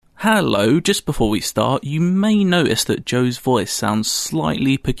Hello, just before we start, you may notice that Joe's voice sounds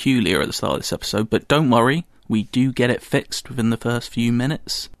slightly peculiar at the start of this episode, but don't worry, we do get it fixed within the first few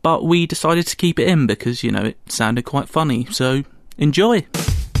minutes. But we decided to keep it in because, it sounded quite funny, so enjoy!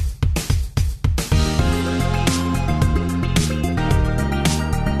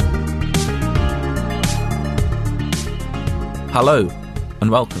 Hello, and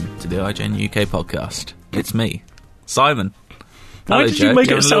welcome to the IGN UK podcast. It's me, Simon. Why did you make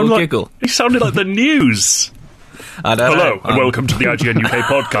it sound like giggle? It sounded like the news? I know. Hello, and welcome to the IGN UK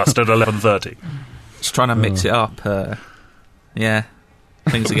podcast at 11:30. Just trying to mix it up. Yeah,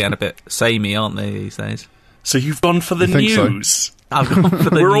 things are getting a bit samey, aren't they, these days? So you've gone for the news? So? I've gone for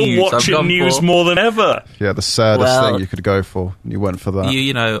the We're news. all watching news more than ever. Yeah, the saddest thing you could go for. You went for that.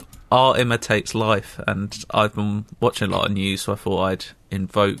 You know, art imitates life, and I've been watching a lot of news, so I thought I'd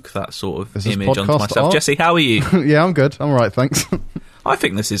invoke that sort of image onto myself. Art? Jesse, how are you? Yeah, I'm good. I'm all right, thanks. I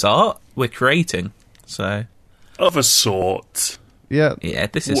think this is art. We're creating, so... Of a sort. Yeah. Yeah,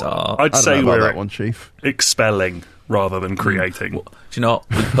 this is art. I'd say know about we're that one, Chief. expelling rather than creating. Well, do you know what?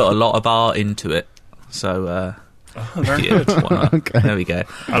 We put a lot of art into it, so... very yeah, good. why not? Okay. There we go.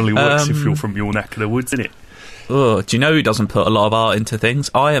 Only works if you're from your neck of the woods, innit? Oh, do you know who doesn't put a lot of art into things?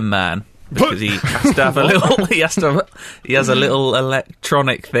 Iron Man. Because he has to have a little... He has a little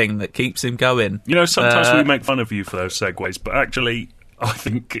electronic thing that keeps him going. You know, sometimes we make fun of you for those segues, but actually, I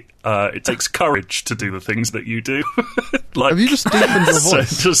think it takes courage to do the things that you do. Like, Have you just deepened your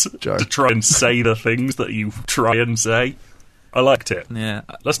voice, just Joe? to try and say the things that you try and say. I liked it. Yeah.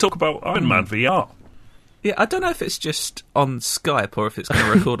 Let's talk about Iron Man VR. Yeah, I don't know if it's just on Skype or if it's going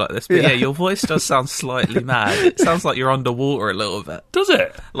to record like this, but yeah, your voice does sound slightly mad. It sounds like you're underwater a little bit. Does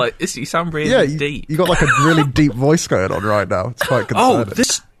it? Like, you sound really deep. You got like a really deep voice going on right now. It's quite concerning.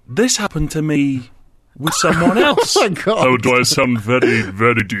 Oh, this happened to me with someone else. Oh my God. Oh, do I sound very,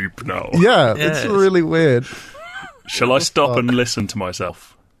 very deep now? Yeah, Yes. it's really weird. Shall I stop and listen to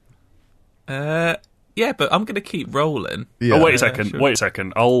myself? Yeah, but I'm going to keep rolling. Yeah. Oh, wait a second. Sure. Wait a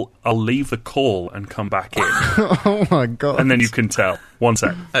second. I'll leave the call and come back in, Oh my God. and then you can tell. One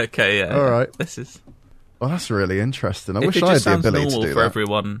sec. Okay, yeah. All right. This is... Well, that's really interesting. I If wish it I had just the sounds ability normal to do for that.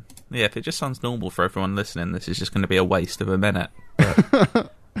 everyone... Yeah, if it just sounds normal for everyone listening, this is just going to be a waste of a minute.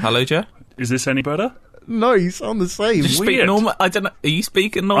 Hello, Joe? Is this any better? No, you sound the same. Did you speak Weird. normal? I don't know. Are you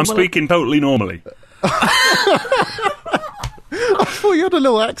speaking normally? I'm speaking totally normally. I thought you had a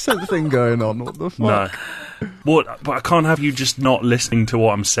little accent thing going on. What the fuck? No. What? But I can't have you just not listening to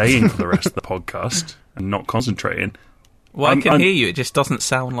what I'm saying for the rest of the podcast and not concentrating. Well, I can hear you. It just doesn't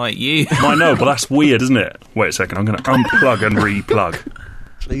sound like you. I know, but that's weird, isn't it? Wait a second. I'm going to unplug and replug.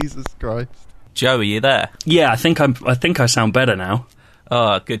 Jesus Christ. Joe, are you there? Yeah, I think I sound better now.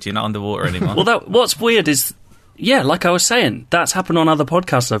 Oh, good. You're not underwater anymore. Well, what's weird is, yeah, like I was saying, that's happened on other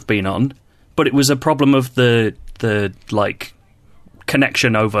podcasts I've been on, but it was a problem of the like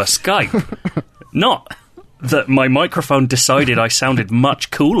connection over Skype, not that my microphone decided I sounded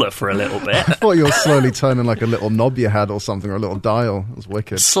much cooler for a little bit. I thought you were slowly turning like a little knob you had or something, or a little dial. It was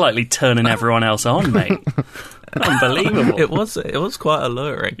wicked. Slightly turning everyone else on, mate. Unbelievable. it was quite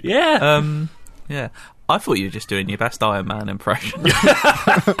alluring. Yeah. Yeah. I thought you were just doing your best Iron Man impression. Well,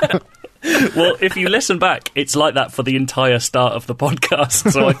 if you listen back, it's like that for the entire start of the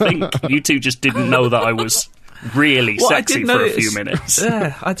podcast. So I think you two just didn't know that I was really sexy for a few minutes.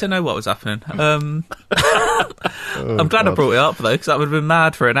 Yeah, I don't know what was happening. I'm glad I brought it up, though, because that would have been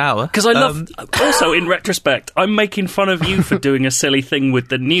mad for an hour. Because I love... Also, in retrospect, I'm making fun of you for doing a silly thing with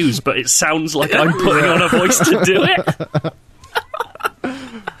the news, but it sounds like I'm putting on a voice to do it.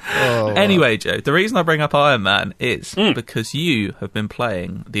 Anyway, Joe, the reason I bring up Iron Man is because you have been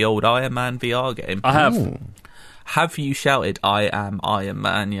playing the old Iron Man VR game. I have. Ooh. Have you shouted, "I am Iron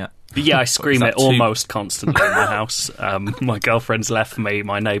Man" yet? Yeah, I scream it too- almost constantly in my house. My girlfriend's left me,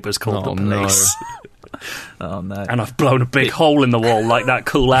 my neighbour's called the police. Oh, no. And I've blown a big hole in the wall like that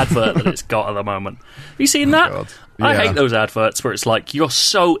cool advert that it's got at the moment. Have you seen that? God. I Yeah. hate those adverts where it's like, you're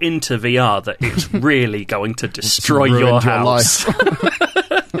so into VR that it's really going to destroy Ruined your house.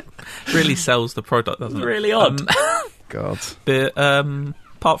 Really sells the product, doesn't it? Really odd. God. But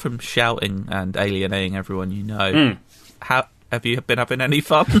apart from shouting and alienating everyone you know, how have you been having any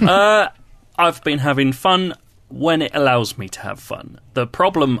fun? I've been having fun when it allows me to have fun. The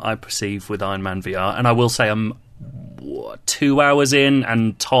problem I perceive with Iron Man VR, and I will say I'm 2 hours in,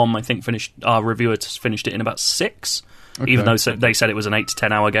 and Tom, I think, our reviewer finished it in about 6, even though they said it was an 8 to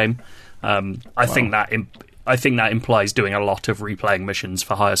 10 hour game. I think that implies doing a lot of replaying missions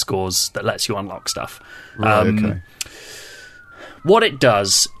for higher scores that lets you unlock stuff. Right, okay. What it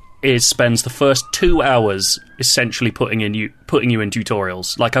does spends the first 2 hours essentially putting you in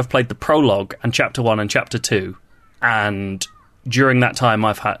tutorials. Like, I've played the prologue and Chapter 1 and Chapter 2, and during that time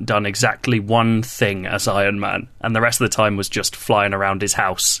I've done exactly one thing as Iron Man, and the rest of the time was just flying around his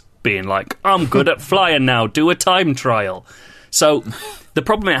house, being like, I'm good at flying now, do a time trial. So, the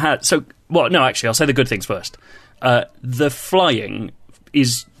problem it had... actually, I'll say the good things first. The flying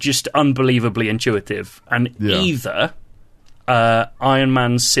is just unbelievably intuitive, and either... Iron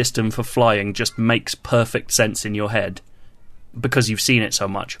Man's system for flying just makes perfect sense in your head because you've seen it so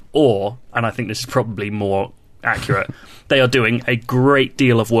much, or, and I think this is probably more accurate, they are doing a great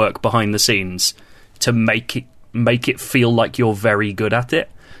deal of work behind the scenes to make it feel like you're very good at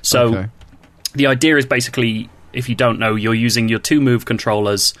it. So the idea is basically, if you don't know, you're using your 2 move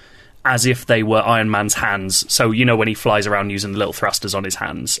controllers as if they were Iron Man's hands. So, when he flies around using the little thrusters on his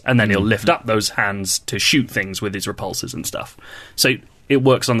hands, and then he'll lift up those hands to shoot things with his repulsors and stuff. So it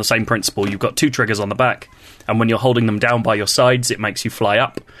works on the same principle. You've got 2 triggers on the back, and when you're holding them down by your sides, it makes you fly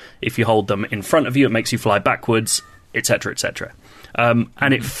up. If you hold them in front of you, it makes you fly backwards, etc., etc.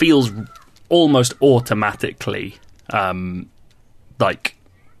 And it feels almost automatically like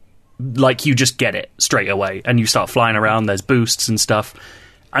you just get it straight away, and you start flying around, there's boosts and stuff.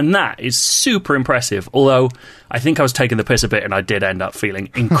 And that is super impressive, although I think I was taking the piss a bit and I did end up feeling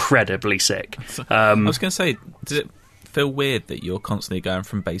incredibly sick. I was going to say, does it feel weird that you're constantly going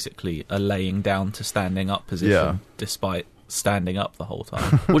from basically a laying down to standing up position despite standing up the whole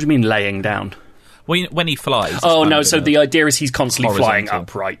time? What do you mean laying down? Well, when he flies... Oh, no, so the idea is he's constantly flying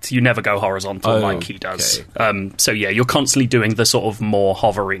upright. You never go horizontal like he does. Okay. So, yeah, you're constantly doing the sort of more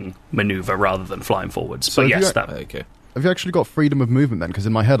hovering manoeuvre rather than flying forwards. So but yes, Okay. Have you actually got freedom of movement then? Because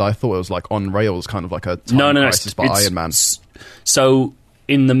in my head I thought it was like on rails, kind of like a time crisis by Iron Man. So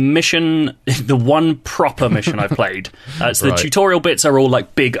in the mission, the one proper mission I've played, so the tutorial bits are all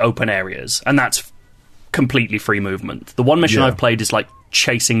like big open areas, and that's completely free movement. The one mission I've played is like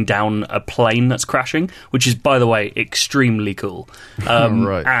chasing down a plane that's crashing, which is, by the way, extremely cool.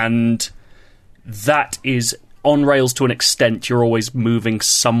 And that is... on rails to an extent. You're always moving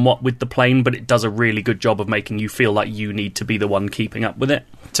somewhat with the plane, but it does a really good job of making you feel like you need to be the one keeping up with it.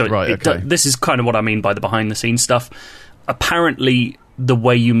 So this is kind of what I mean by the behind-the-scenes stuff. Apparently, the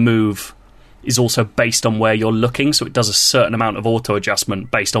way you move is also based on where you're looking, so it does a certain amount of auto-adjustment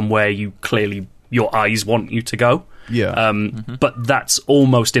based on where your eyes want you to go. But that's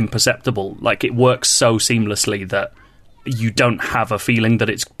almost imperceptible. Like, it works so seamlessly that you don't have a feeling that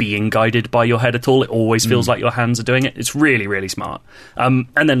it's being guided by your head at all. It always feels like your hands are doing it. It's really, really smart. And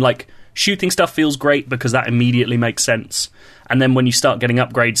then, like, shooting stuff feels great because that immediately makes sense. And then when you start getting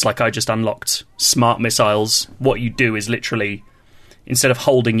upgrades, like I just unlocked smart missiles, what you do is literally, instead of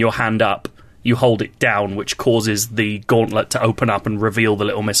holding your hand up, you hold it down, which causes the gauntlet to open up and reveal the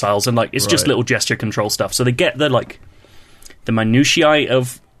little missiles. And, like, it's just little gesture control stuff. So they get the minutiae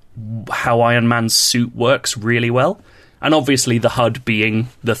of how Iron Man's suit works really well. And obviously the HUD being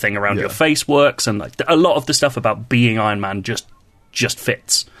the thing around your face works, and like a lot of the stuff about being Iron Man just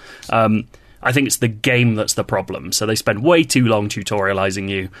fits. I think it's the game that's the problem. So they spend way too long tutorializing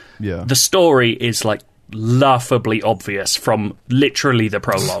you. The story is like laughably obvious from literally the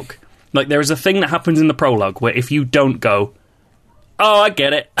prologue. Like, there is a thing that happens in the prologue where if you don't go, oh, I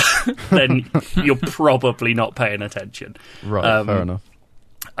get it, then you're probably not paying attention. Right, fair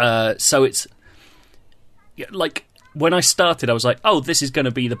enough. So it's like, when I started, I was like, oh, this is going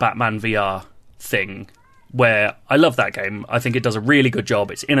to be the Batman VR thing, where I love that game. I think it does a really good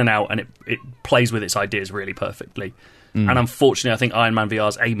job. It's in and out, and it plays with its ideas really perfectly. And unfortunately, I think Iron Man VR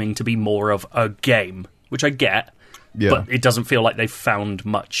is aiming to be more of a game, which I get, but it doesn't feel like they've found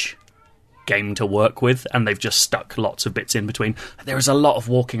much game to work with, and they've just stuck lots of bits in between. There is a lot of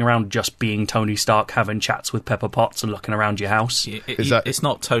walking around just being Tony Stark, having chats with Pepper Potts and looking around your house. It's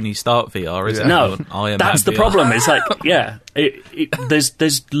not Tony Stark VR, is it? No, Iron that's Man the VR. problem. It's like,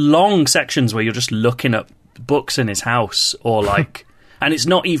 there's long sections where you're just looking at books in his house, or like, and it's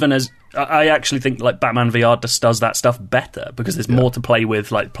not even as... I actually think like Batman VR just does that stuff better because there's more to play with,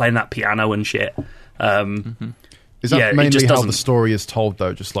 like playing that piano and shit. Is that mainly how the story is told,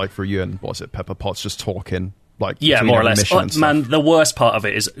 though? Just like for you and, what's it, Pepper Potts just talking? Like, more or less. Man, the worst part of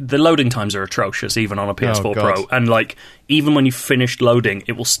it is the loading times are atrocious, even on a PS4 Pro. And like, even when you've finished loading,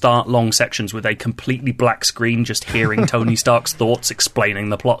 it will start long sections with a completely black screen, just hearing Tony Stark's thoughts explaining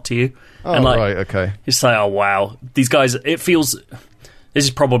the plot to you. Oh, and like, right, okay. It's like, oh wow, these guys. It feels. This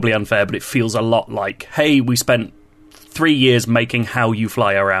is probably unfair, but it feels a lot like, hey, we spent 3 years making How You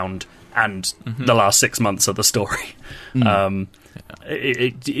Fly Around, and the last 6 months of the story.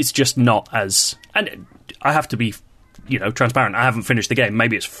 It's just not as... And I have to be transparent. I haven't finished the game.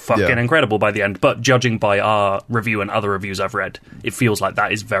 Maybe it's fucking incredible by the end, but judging by our review and other reviews I've read, it feels like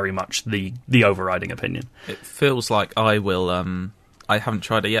that is very much the overriding opinion. It feels like I will... I haven't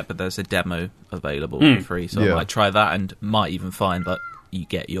tried it yet, but there's a demo available for free, so I might try that and might even find that you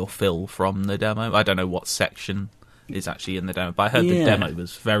get your fill from the demo. I don't know what section is actually in the demo, but I heard the demo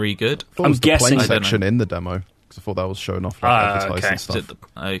was very good. I'm guessing the section in the demo, because I thought that was showing off advertising stuff.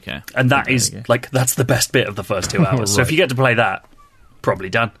 Okay. And that is, that's the best bit of the first 2 hours. Right. So if you get to play that, probably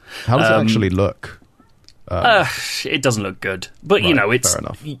done. How does it actually look? It doesn't look good. But, it's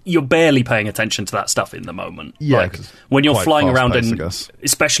you're barely paying attention to that stuff in the moment. Yeah, when you're flying around, and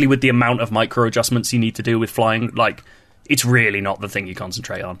especially with the amount of micro adjustments you need to do with flying, it's really not the thing you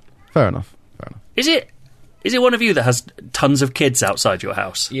concentrate on. Fair enough. Is it one of you that has tons of kids outside your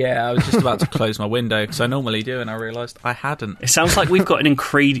house? Yeah, I was just about to close my window, because I normally do, and I realised I hadn't. It sounds like we've got an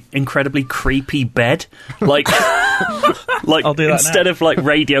incredibly creepy bed. I'll do that instead of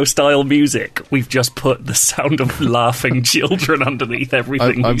radio-style music, we've just put the sound of laughing children underneath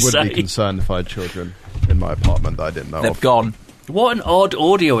everything I we say. I would be concerned if I had children in my apartment that I didn't know They've gone. What an odd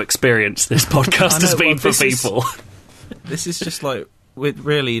audio experience this podcast has been for people. This is just we're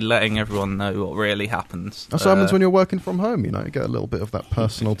really letting everyone know what really happens. That's what happens when you're working from home, you get a little bit of that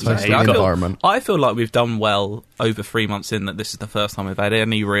personal taste of the environment. I feel like we've done well over 3 months in that this is the first time we've had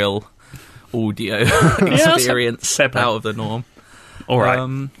any real audio experience out of the norm. All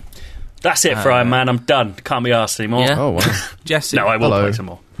right. That's it for Iron Man. I'm done. Can't be arsed anymore. Yeah. Oh, wow. Jesse. No, I will play some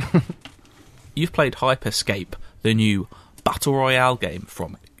more. You've played Hyperscape, the new Battle Royale game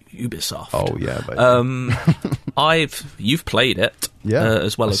from Ubisoft. Oh, yeah, baby. You've played it,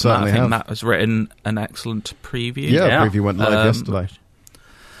 as well as Matt. I think Matt has written an excellent preview. Yeah, preview went live yesterday.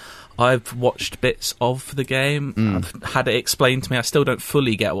 I've watched bits of the game. I've had it explained to me. I still don't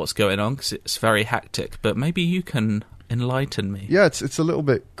fully get what's going on, because it's very hectic, but maybe you can enlighten me. Yeah, it's a little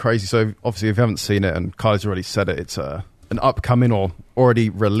bit crazy. So, obviously, if you haven't seen it, and Kylie's already said it, it's an upcoming or already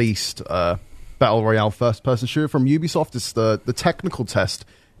released Battle Royale first-person shooter from Ubisoft. It's the technical test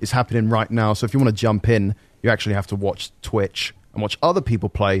is happening right now, so if you want to jump in, you actually have to watch Twitch and watch other people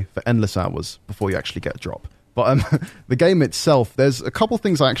play for endless hours before you actually get a drop. But the game itself, there's a couple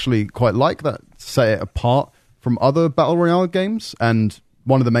things I actually quite like that set it apart from other Battle Royale games, and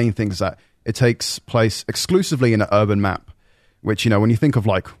one of the main things is that it takes place exclusively in an urban map, which, when you think of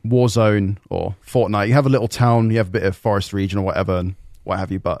Warzone or Fortnite, you have a little town, you have a bit of forest region or whatever, and what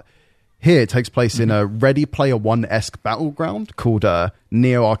have you, but here, it takes place in a Ready Player One-esque battleground called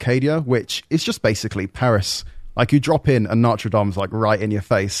Neo Arcadia, which is just basically Paris. You drop in and Notre Dame's right in your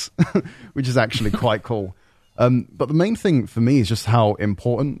face, which is actually quite cool. But the main thing for me is just how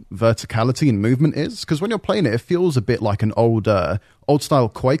important verticality and movement is, because when you're playing it, it feels a bit like an old-style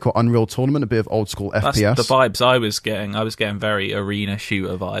Quake or Unreal Tournament, a bit of old-school FPS. That's the vibes I was getting. I was getting very arena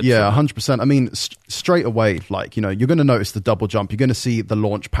shooter vibes. Yeah, 100%. I mean, straight away, you're going to notice the double jump. You're going to see the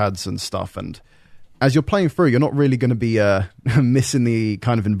launch pads and stuff. And as you're playing through, you're not really going to be missing the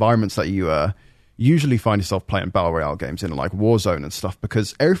kind of environments that you usually find yourself playing Battle Royale games in, like Warzone and stuff,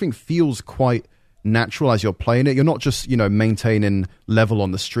 because everything feels quite natural as you're playing it. You're not just, maintaining level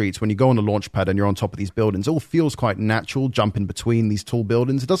on the streets. When you go on the launch pad and you're on top of these buildings, it all feels quite natural, jumping between these tall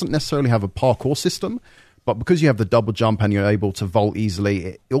buildings. It doesn't necessarily have a parkour system, but because you have the double jump and you're able to vault easily,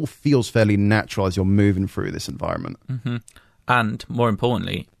 it all feels fairly natural as you're moving through this environment. Mm-hmm. And more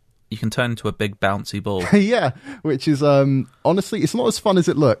importantly, you can turn into a big bouncy ball. Yeah, which is, honestly, it's not as fun as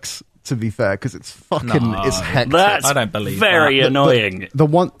it looks, to be fair, because it's it's hectic. That's I don't believe very that. annoying.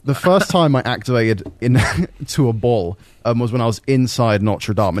 The first time I activated into a ball was when I was inside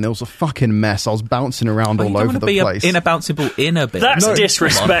Notre Dame, and it was a fucking mess. I was bouncing around all over the place. In a bouncy ball in a bit. That's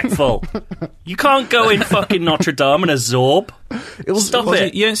disrespectful. You can't go in fucking Notre Dame in a Zorb. Stop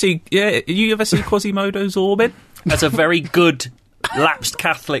it. You don't see. Yeah, you ever see Quasimodo zorbing? That's a very good lapsed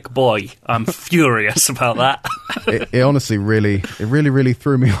Catholic boy. I'm furious about that. It honestly really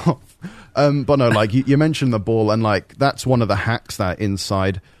threw me off. But no, you mentioned the ball, and that's one of the hacks that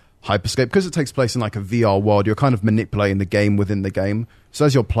inside Hyperscape, because it takes place in a VR world, you're kind of manipulating the game within the game. So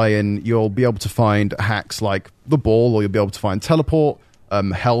as you're playing, you'll be able to find hacks like the ball, or you'll be able to find teleport,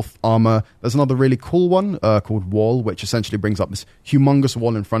 health, armor. There's another really cool one called wall, which essentially brings up this humongous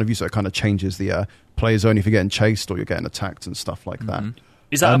wall in front of you, so it kind of changes the player zone if you're getting chased or you're getting attacked and stuff like that.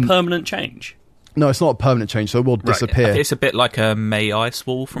 Is that a permanent change? No, it's not a permanent change, so it will disappear. Right. It's a bit like a May Ice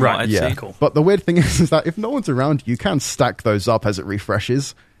Wall from what I've seen. Cool. But the weird thing is that if no one's around, you can stack those up as it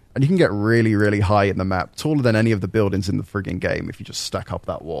refreshes, and you can get really, really high in the map, taller than any of the buildings in the frigging game if you just stack up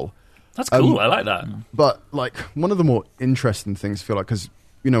that wall. That's cool, I like that. But, one of the more interesting things, I feel like, because,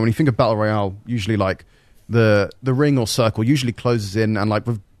 when you think of Battle Royale, usually, the ring or circle usually closes in, and like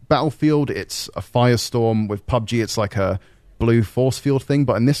with Battlefield, it's a firestorm. With PUBG, it's like a blue force field thing.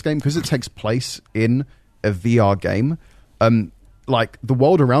 But in this game, because it takes place in a VR game, like the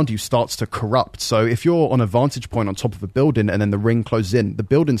world around you starts to corrupt. So if you're on a vantage point on top of a building and then the ring closes in, the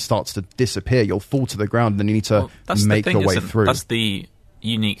building starts to disappear. You'll fall to the ground, and then you need to make your way through. That's the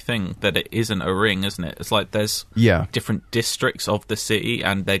unique thing, that it isn't a ring, isn't it? It's like there's different districts of the city,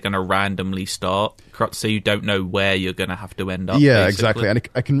 and they're going to randomly start, so you don't know where you're going to have to end up. Yeah, basically. exactly, and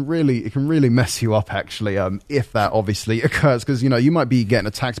it can really mess you up actually, if that obviously occurs, because you might be getting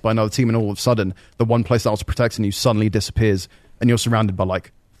attacked by another team, and all of a sudden the one place that was protecting you suddenly disappears, and you're surrounded by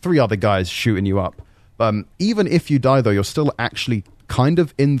like 3 other guys shooting you up. Even if you die though, you're still actually kind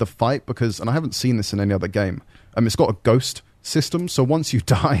of in the fight, because, and I haven't seen this in any other game, it's got a ghost system, so once you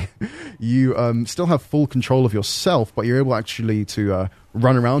die, you still have full control of yourself, but you're able actually to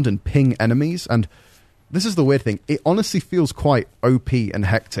run around and ping enemies. And this is the weird thing, it honestly feels quite OP and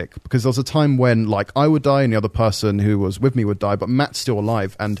hectic, because there was a time when like I would die and the other person who was with me would die, but Matt's still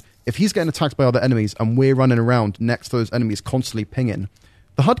alive, and if he's getting attacked by other enemies and we're running around next to those enemies constantly pinging,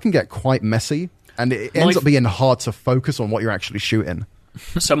 the HUD can get quite messy, and it ends up being hard to focus on what you're actually shooting.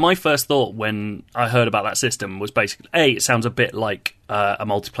 So my first thought when I heard about that system was basically, it sounds a bit like a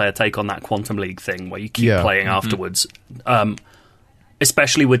multiplayer take on that Quantum League thing where you keep playing afterwards.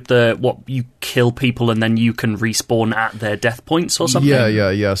 Especially with you kill people and then you can respawn at their death points or something.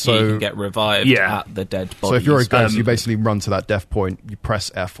 Yeah. So you can get revived at the dead bodies. So if you're a ghost, you basically run to that death point, you press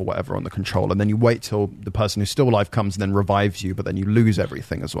F or whatever on the controller, and then you wait till the person who's still alive comes and then revives you, but then you lose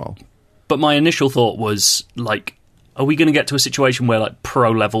everything as well. But my initial thought was, like, are we going to get to a situation where, like,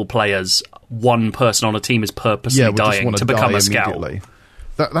 pro-level players, one person on a team is purposely dying to become a scout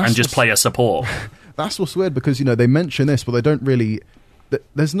and just play a support? That's what's weird, because, they mention this, but they don't really...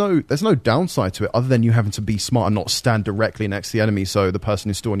 There's no downside to it other than you having to be smart and not stand directly next to the enemy, so the person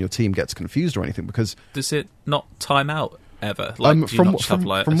who's still on your team gets confused or anything. Because does it not time out ever? Like, from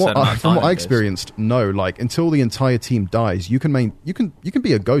what I experienced, no. Like, until the entire team dies, you can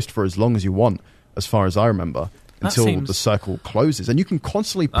be a ghost for as long as you want, as far as I remember, until the circle closes, and you can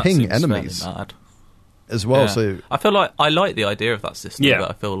constantly ping enemies as well. Yeah. So I feel like I like the idea of that system. But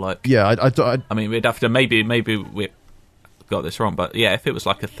I feel like I mean, we'd have to maybe we got this wrong, but if it was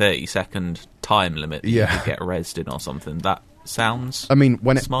like a 30-second time limit, you could get rezzed in or something. That sounds. I mean,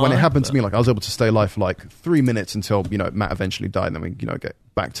 when it happened to me, like I was able to stay alive for like 3 minutes until Matt eventually died, and then we get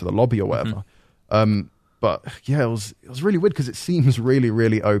back to the lobby or whatever. But it was really weird because it seems really,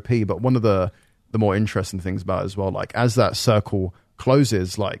 really OP. But one of the more interesting things about it as well, like as that circle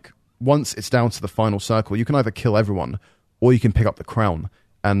closes, like once it's down to the final circle, you can either kill everyone or you can pick up the crown.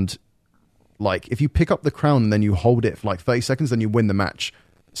 And like, if you pick up the crown and then you hold it for like 30 seconds, then you win the match.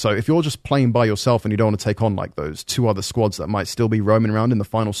 So if you're just playing by yourself and you don't want to take on like those 2 other squads that might still be roaming around in the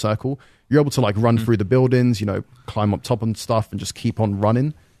final circle, you're able to like run through the buildings, climb up top and stuff, and just keep on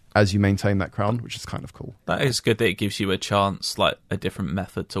running as you maintain that crown, which is kind of cool. That is good that it gives you a chance, like a different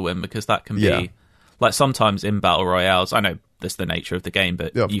method to win, because that can be like sometimes in battle royales, I know that's the nature of the game,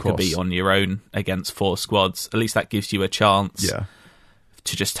 but you could be on your own against 4 squads. At least that gives you a chance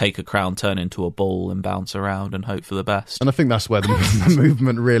to just take a crown, turn into a ball and bounce around and hope for the best. And I think that's where the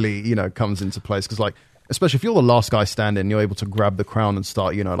movement really, comes into place, because like, especially if you're the last guy standing, you're able to grab the crown and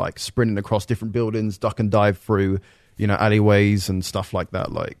start, like sprinting across different buildings, duck and dive through, alleyways and stuff like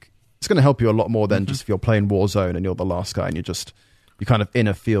that. Like, it's going to help you a lot more than just if you're playing Warzone and you're the last guy and you're kind of in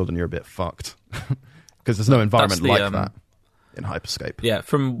a field and you're a bit fucked. Because there's no environment like that in Hyperscape. Yeah,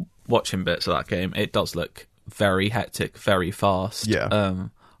 from watching bits of that game, it does look very hectic, very fast. Yeah.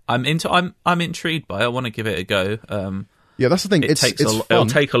 I'm intrigued by it. I want to give it a go. That's the thing. It'll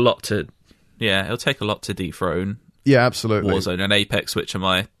take a lot to dethrone. Yeah, absolutely. Warzone and Apex, which are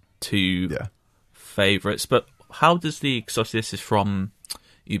my 2 favourites. But how does so this is from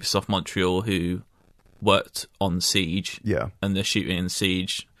Ubisoft Montreal, who worked on Siege. Yeah. And the shooting in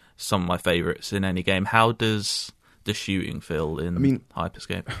Siege, some of my favourites in any game. How does the shooting feel in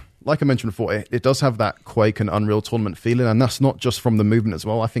Hyperscape? Like I mentioned before, it does have that Quake and Unreal Tournament feeling, and that's not just from the movement as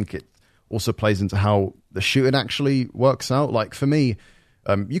well. I think it also plays into how the shooting actually works out. Like for me,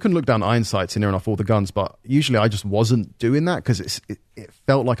 you can look down iron sights and near enough all the guns, but usually I just wasn't doing that because it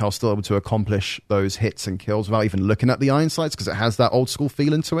felt like I was still able to accomplish those hits and kills without even looking at the iron sights, because it has that old school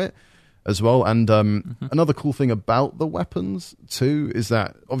feeling to it as well. And another cool thing about the weapons too is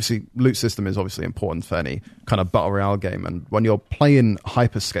that obviously loot system is obviously important for any kind of battle royale game, and when you're playing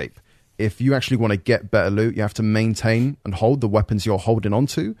Hyperscape, if you actually want to get better loot, you have to maintain and hold the weapons you're holding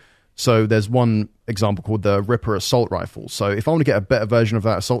onto. So there's one example called the Ripper assault rifle. So if I want to get a better version of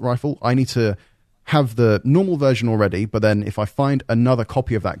that assault rifle, I need to have the normal version already, but then if I find another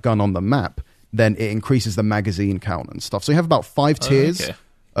copy of that gun on the map, then it increases the magazine count and stuff. So you have about 5 tiers.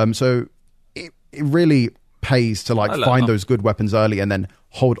 Okay. So it really pays to like find those good weapons early and then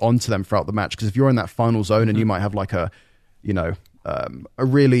hold on to them throughout the match. Because if you're in that final zone and you might have like a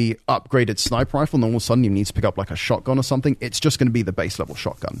really upgraded sniper rifle, and all of a sudden you need to pick up like a shotgun or something, it's just going to be the base level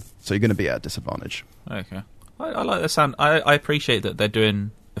shotgun. So you're going to be at a disadvantage. Okay. I like the sound. I appreciate that they're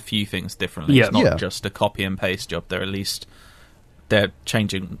doing a few things differently. Yeah. It's not just a copy and paste job. They're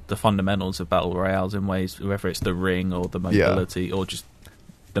changing the fundamentals of battle royales in ways, whether it's the ring or the mobility or just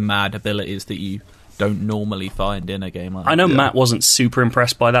the mad abilities that you don't normally find in a game like that. I know Matt wasn't super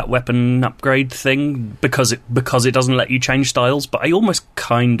impressed by that weapon upgrade thing because it doesn't let you change styles, but I almost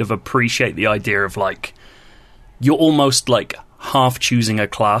kind of appreciate the idea of like you're almost like half choosing a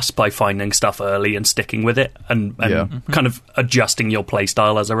class by finding stuff early and sticking with it and kind of adjusting your play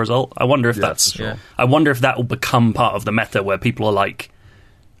style as a result. I wonder if I wonder if that will become part of the meta where people are like,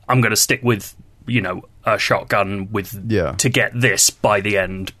 I'm going to stick with, a shotgun to get this by the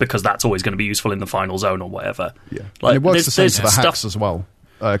end because that's always going to be useful in the final zone or whatever. Yeah, like, and it works the same for the hacks as well,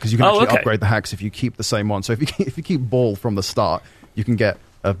 because you can actually upgrade the hacks if you keep the same one. So if you keep ball from the start, you can get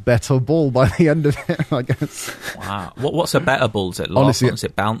a better ball by the end of it, I guess. Wow. What's a better ball? Is it last Honestly, one? Does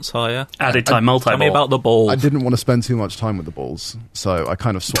it bounce higher? Added time multi-ball. Tell me about the balls. I didn't want to spend too much time with the balls, so I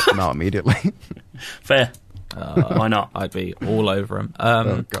kind of swapped them out immediately. Fair. Why not? I'd be all over them.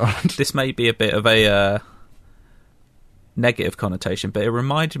 Oh, God. This may be a bit of a negative connotation, but it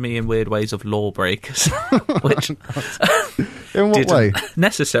reminded me in weird ways of Lawbreakers, which In what way? didn't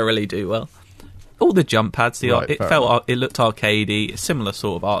necessarily do well. All the jump pads, it looked arcadey, similar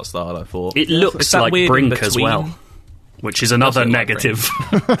sort of art style. I thought It looks like Brink as well, which is another negative,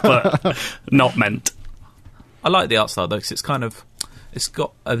 but not meant. I like the art style though, because it's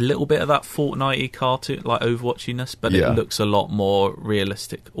got a little bit of that Fortnite-y cartoon, like Overwatchiness, but it looks a lot more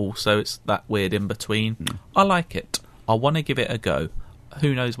realistic. Also, it's that weird in between. I like it. I want to give it a go.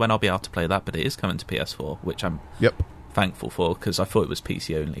 Who knows when I'll be able to play that? But it is coming to PS4, which I'm thankful for because I thought it was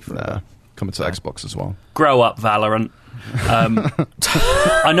PC only forever. Coming to Xbox as well. Grow up, Valorant.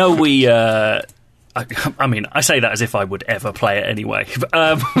 I know we... I mean, I say that as if I would ever play it anyway.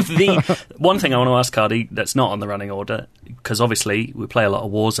 The one thing I want to ask Cardi that's not on the running order, because obviously we play a lot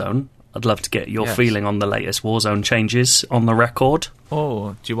of Warzone. I'd love to get your feeling on the latest Warzone changes on the record.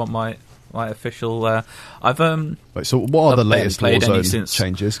 Oh, do you want my official... I've Wait, so what are the latest Warzone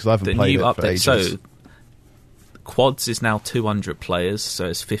changes? Because I haven't played it for ages. So, Quads is now 200 players, so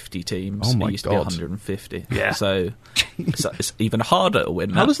it's 50 teams. Oh my it used God. to be 150. Yeah. So it's even harder to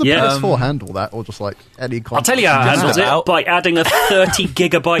win. How does the PS4 handle that, or just like any console? I'll tell you how it handles it, by adding a 30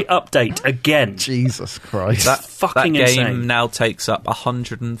 gigabyte update again. Jesus Christ. That fucking game insane. now takes up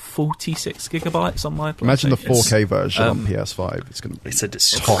 146 gigabytes on my PlayStation. Imagine the 4K version on PS5. It's going to be... It's a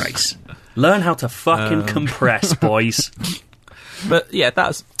disgrace. Learn how to fucking compress, boys. But yeah, it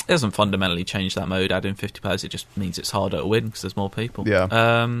doesn't fundamentally change that mode. Adding 50 players, it just means it's harder to win because there's more people. Yeah.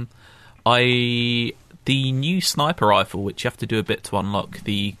 The new sniper rifle, which you have to do a bit to unlock,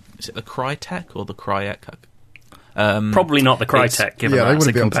 is it the Crytek or the Cryek? Probably not the Crytek, given they that's a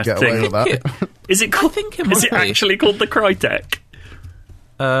wouldn't be able to get competitive away thing. with that. Is it called, I think it is it might be. actually called the Crytek?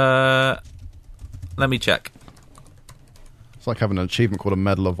 Let me check. It's like having an achievement called a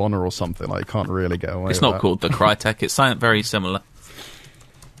Medal of Honor or something. Like, you can't really get away with It's not that. called the Crytek. It's something very similar.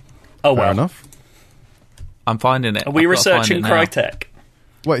 Oh, Fair well. enough. I'm finding it. Are we I've got to find researching it now. Crytek?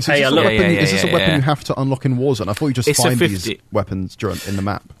 Wait, so Hey, is this a weapon yeah. you have to unlock in Warzone? I thought you just It's a find 50 these weapons in the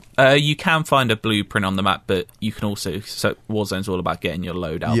map. You can find a blueprint on the map, but you can also... So Warzone's all about getting your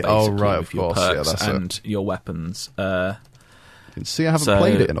loadout, Yeah, basically, right, with of your course, yeah, perks that's it. and your weapons. You can see I haven't So-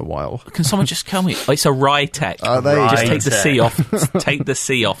 played it in a while. Can someone just tell me? Oh, it's a Rytek. There you Just go. take the C off. Take the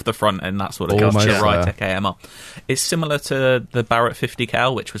C off the front, and that's what it Almost costs. there. Rytek AMR. It's similar to the Barrett 50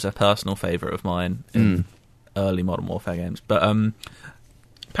 cal, which was a personal favourite of mine in early Modern Warfare games. But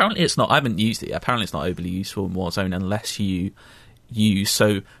apparently it's not. I haven't used it yet. Apparently it's not overly useful in Warzone unless you use.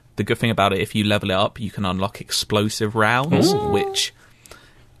 So the good thing about it, if you level it up, you can unlock explosive rounds, which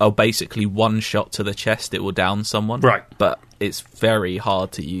are basically one shot to the chest. It will down someone. Right. But it's very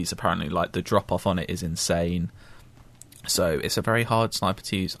hard to use, apparently. Like, the drop-off on it is insane. So it's a very hard sniper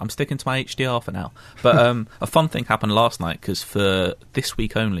to use. I'm sticking to my HDR for now. But a fun thing happened last night, because for this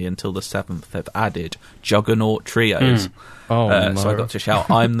week only, until the 7th, they've added Juggernaut trios. Oh, no. So I got to shout,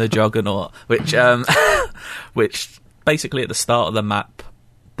 I'm the Juggernaut, which basically at the start of the map,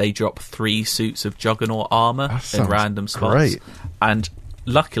 they drop 3 suits of Juggernaut armour in sounds random spots. great. And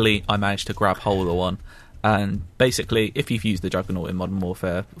luckily, I managed to grab hold of one. And basically, if you've used the Juggernaut in Modern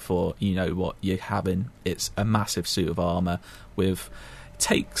Warfare before, you know what you're having. It's a massive suit of armour with...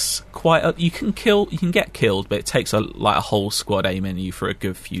 takes quite a, you can get killed, but it takes a whole squad aiming you for a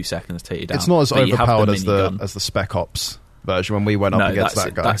good few seconds to take you down. It's not as but overpowered as the Spec Ops version when we went up against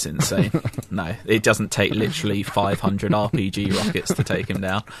that guy. That's insane. No, it doesn't take literally 500 RPG rockets to take him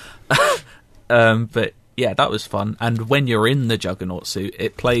down. But yeah, that was fun. And when you're in the Juggernaut suit,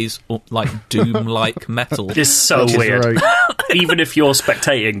 it plays like Doom-like metal. It's so weird. Even if you're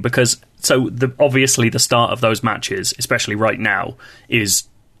spectating, because obviously the start of those matches, especially right now, is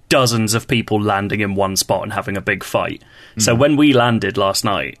dozens of people landing in one spot and having a big fight. So when we landed last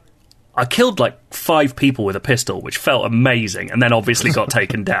night, I killed like 5 people with a pistol, which felt amazing, and then obviously got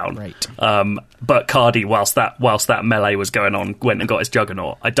taken down. Right. But Cardi, whilst that melee was going on, went and got his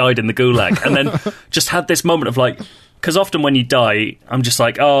Juggernaut. I died in the gulag, and then just had this moment of like, because often when you die, I'm just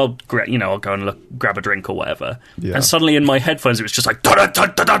like, oh, I'll go and grab a drink or whatever. Yeah. And suddenly in my headphones, it was just like,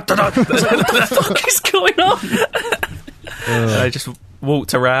 da-da-da-da-da-da-da. What the fuck is going on? I just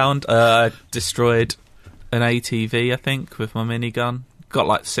walked around, destroyed an ATV, I think, with my minigun. Got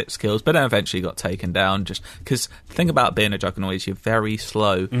like 6 kills, but then eventually got taken down. Just because the thing about being a Juggernaut is you're very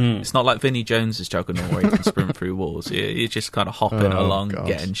slow. It's not like Vinnie Jones's Juggernaut where you can sprint through walls. You're just kind of hopping along,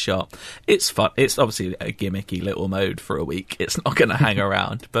 getting shot. It's fun. It's obviously a gimmicky little mode for a week. It's not going to hang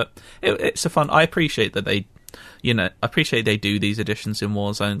around, but it's a fun. I appreciate that they do these additions in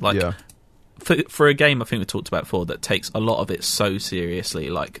Warzone. Like for a game, I think we talked about before, that takes a lot of it so seriously,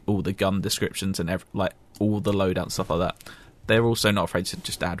 like all the gun descriptions and like all the loadout and stuff like that. They're also not afraid to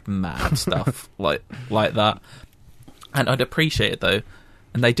just add mad stuff like that. And I'd appreciate it, though.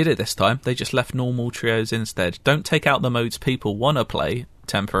 And they did it this time. They just left normal trios instead. Don't take out the modes people want to play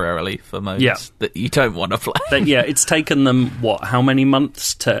temporarily for modes that you don't want to play. It's taken them, how many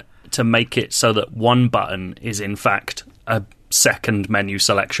months to make it so that one button is, in fact, a second menu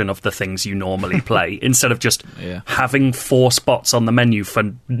selection of the things you normally play, instead of just having 4 spots on the menu for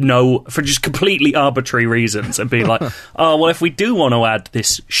just completely arbitrary reasons, and being like, oh, well, if we do want to add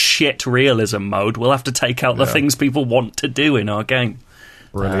this shit realism mode, we'll have to take out the things people want to do in our game.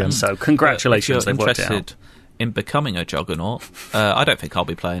 Brilliant. So congratulations, they've worked it out. In becoming a Juggernaut, I don't think I'll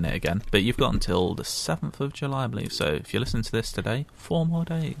be playing it again, but you've got until the 7th of July, I believe. So if you're listening to this today, 4 more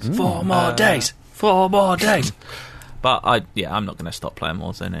days. 4 more days. 4 more days. But I'm not going to stop playing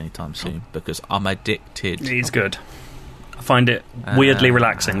Warzone anytime soon because I'm addicted. It's good. I find it weirdly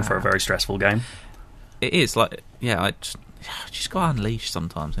relaxing for a very stressful game. It is like, I just got to unleash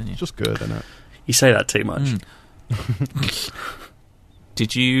sometimes, don't you? It's just good, isn't it? You say that too much.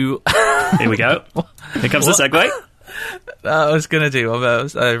 Did you? Here we go. Here comes the segue. I was going to do.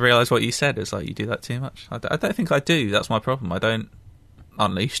 I realised what you said. It's like you do that too much. I don't think I do. That's my problem. I don't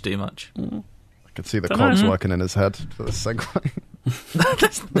unleash too much. I could see the cogs working in his head for the segue.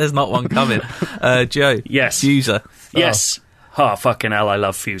 There's not one coming. Joe. Yes. Fuser. Yes. Oh, fucking hell, I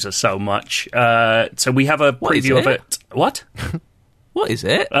love Fuser so much. So we have a preview of it. What? What is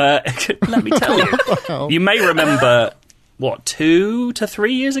it? Let me tell you. You may remember, 2 to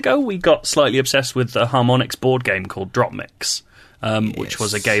 3 years ago, we got slightly obsessed with the Harmonix board game called Drop Mix, which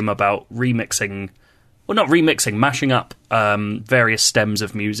was a game about mashing up various stems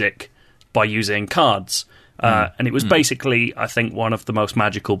of music by using cards. And it was basically, I think, one of the most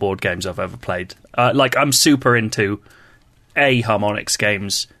magical board games I've ever played. I'm super into A, Harmonix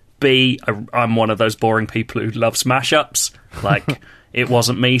games, B, I'm one of those boring people who loves mashups. Like, it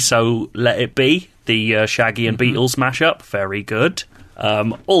wasn't me, so let it be. The Shaggy and Beatles mashup, very good.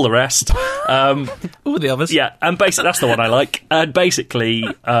 All the rest. All the others. Yeah, and basically, that's the one I like. And basically,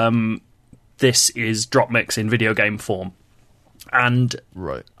 this is Drop Mix in video game form. And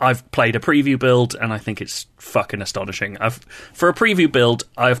I've played a preview build, and I think it's fucking astonishing. For a preview build,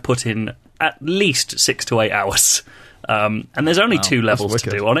 I've put in at least 6 to 8 hours. And there's only 2 levels to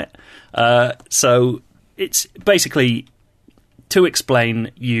do on it. So it's basically, to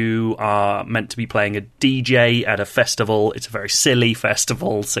explain, you are meant to be playing a DJ at a festival. It's a very silly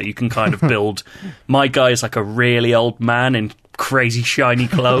festival, so you can kind of build... My guy is like a really old man in crazy shiny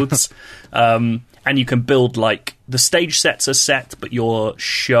clothes. And you can build, like, the stage sets are set, but your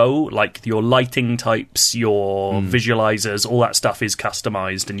show, like your lighting types, your visualizers, all that stuff is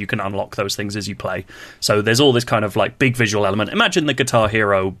customized, and you can unlock those things as you play. So there's all this kind of, like, big visual element. Imagine the Guitar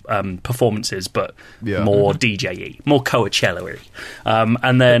Hero performances, but more DJ-y, more Coachella-y.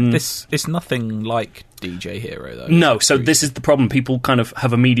 And then... It's nothing like DJ Hero, though. No, so this is the problem. People kind of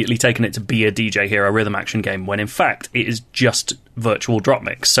have immediately taken it to be a DJ Hero rhythm action game, when in fact it is just virtual drop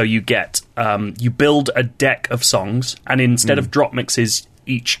mix. So you get you build a deck of songs, and instead of drop mixes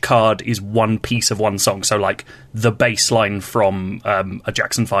each card is one piece of one song. So, like, the bass line from a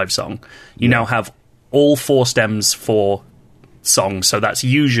Jackson 5 song. You now have all 4 stems for songs. So that's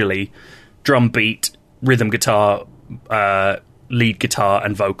usually drum beat, rhythm guitar, lead guitar,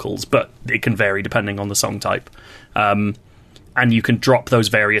 and vocals. But it can vary depending on the song type. And you can drop those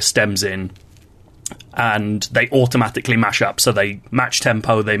various stems in, and they automatically mash up. So they match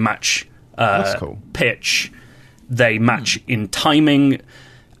tempo, they match That's cool. pitch, they match in timing,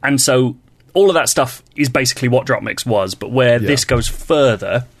 and so all of that stuff is basically what Drop Mix was. But where this goes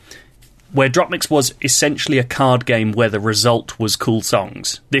further, where Drop Mix was essentially a card game where the result was cool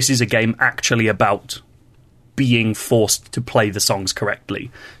songs, this is a game actually about being forced to play the songs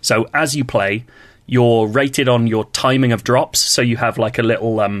correctly. So as you play, you're rated on your timing of drops, so you have like a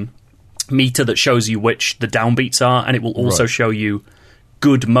little meter that shows you which the downbeats are, and it will also show you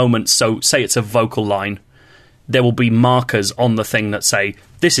good moments. So say it's a vocal line, there will be markers on the thing that say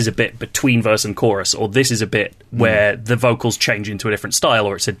this is a bit between verse and chorus, or this is a bit where the vocals change into a different style,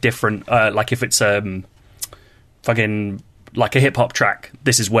 or it's a different like if it's fucking like a hip-hop track,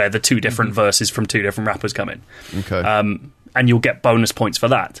 this is where the 2 different verses from 2 different rappers come in. Okay. And you'll get bonus points for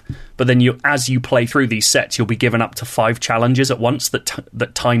that. But then as you play through these sets, you'll be given up to 5 challenges at once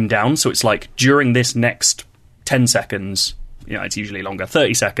that time down. So it's like during this next 10 seconds, it's usually longer,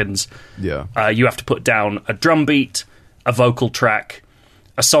 30 seconds, you have to put down a drum beat, a vocal track,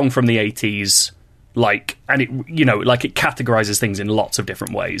 a song from the 80s, and it it categorizes things in lots of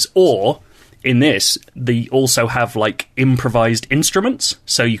different ways. Or in this, they also have like improvised instruments,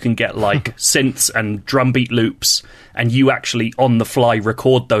 so you can get like synths and drum beat loops, and you actually on the fly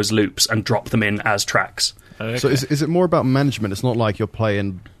record those loops and drop them in as tracks. Okay. So is it more about management? It's not like you're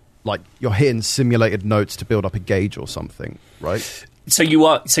playing, like you're hitting simulated notes to build up a gauge or something, right? So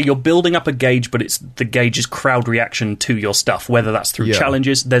you're building up a gauge, but it's the gauge's crowd reaction to your stuff, whether that's through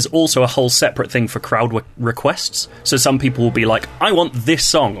challenges. There's also a whole separate thing for crowd requests. So some people will be like, I want this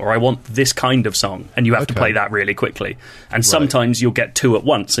song, or I want this kind of song, and you have to play that really quickly. And sometimes you'll get 2 at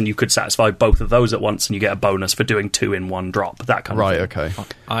once, and you could satisfy both of those at once, and you get a bonus for doing 2 in one drop, that kind of thing. Right,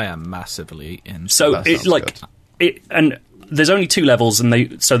 okay. I am massively in. So it's like... And there's only 2 levels,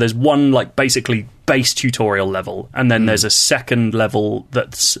 and so there's one like basically base tutorial level, and then there's a second level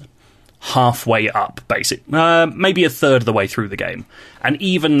that's halfway up, maybe a third of the way through the game. And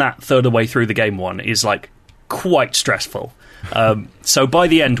even that third of the way through the game one is like quite stressful. So by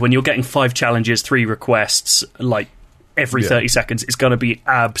the end, when you're getting 5 challenges, 3 requests, like every 30 seconds, it's going to be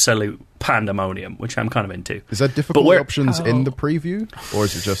absolute pandemonium, which I'm kind of into. Is there difficulty options in the preview, or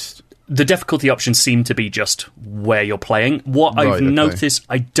is it just... The difficulty options seem to be just where you're playing. What I've noticed,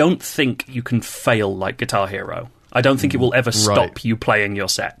 I don't think you can fail like Guitar Hero. I don't think it will ever stop you playing your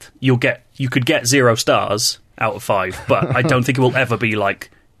set. You could get 0 stars out of 5, but I don't think it will ever be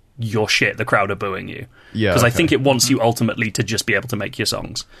like, you're shit, the crowd are booing you. Because I think it wants you ultimately to just be able to make your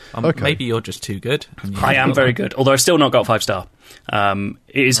songs. Maybe you're just too good. I am very good, although I've still not got 5 star. It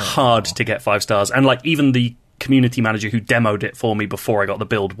is hard to get 5 stars, and like even the community manager who demoed it for me before I got the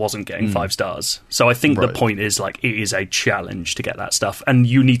build wasn't getting 5 stars. So I think the point is like it is a challenge to get that stuff, and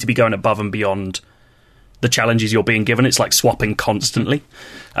you need to be going above and beyond the challenges you're being given. It's like swapping constantly.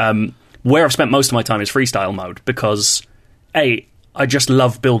 Where I've spent most of my time is freestyle mode, because I just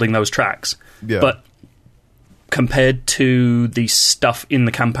love building those tracks. But compared to the stuff in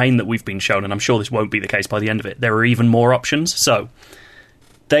the campaign that we've been shown, and I'm sure this won't be the case by the end of it, there are even more options. So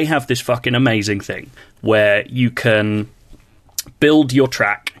they have this fucking amazing thing where you can build your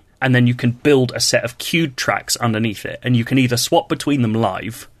track, and then you can build a set of queued tracks underneath it, and you can either swap between them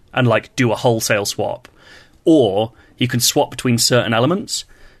live and like do a wholesale swap, or you can swap between certain elements.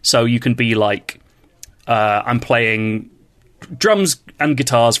 So you can be like, I'm playing drums and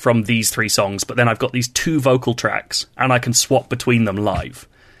guitars from these 3 songs, but then I've got these 2 vocal tracks, and I can swap between them live.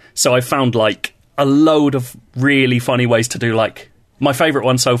 So I found like a load of really funny ways to do, like, my favourite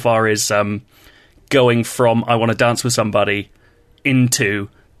one so far is going from I Want to Dance with Somebody into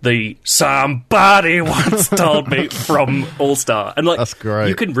the Somebody Once Told Me from All Star. And like, that's great.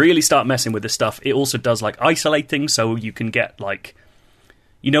 You can really start messing with this stuff. It also does like isolating, so you can get like,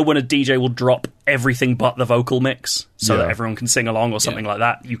 when a DJ will drop everything but the vocal mix so that everyone can sing along or something like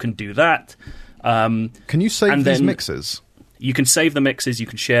that, you can do that. Can you save these mixes? You can save the mixes, you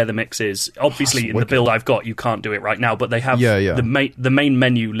can share the mixes. Obviously, in the build I've got, you can't do it right now, but they have... The main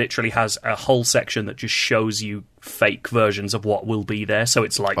menu literally has a whole section that just shows you fake versions of what will be there. So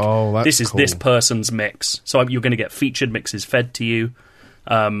it's like, this is cool. This person's mix. So you're going to get featured mixes fed to you.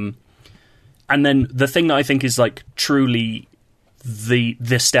 And then the thing that I think is like truly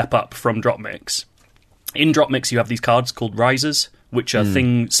the step up from Drop Mix. In Drop Mix, you have these cards called risers, which are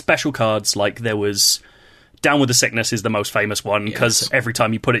special cards. Like there was Down with the Sickness is the most famous one because every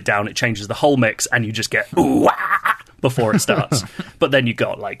time you put it down, it changes the whole mix, and you just get ooh before it starts. But then you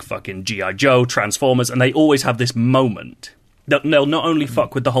got like fucking G.I. Joe, Transformers, and they always have this moment. They'll not only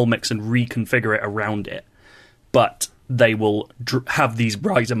fuck with the whole mix and reconfigure it around it, but they will have these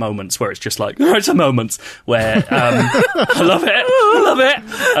riser moments where it's just like riser moments where I love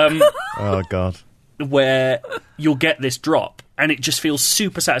it. Oh god, where you'll get this drop, and it just feels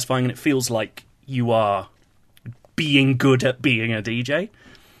super satisfying, and it feels like you are being good at being a DJ.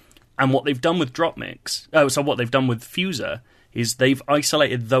 And what they've done with Drop Mix, what they've done with Fuser, is they've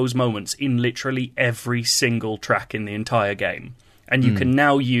isolated those moments in literally every single track in the entire game. And you can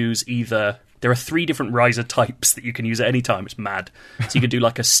now use either... There are 3 different riser types that you can use at any time. It's mad. So you can do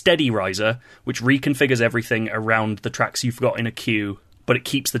like a steady riser, which reconfigures everything around the tracks you've got in a queue, but it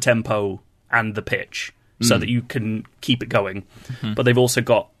keeps the tempo and the pitch so that you can keep it going. But they've also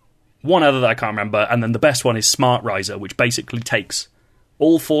got one other that I can't remember, and then the best one is Smart Riser, which basically takes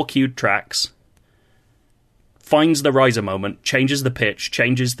all 4 queued tracks, finds the riser moment, changes the pitch,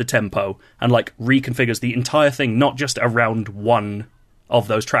 changes the tempo, and like reconfigures the entire thing, not just around one of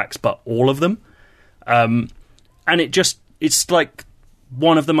those tracks, but all of them. And it's like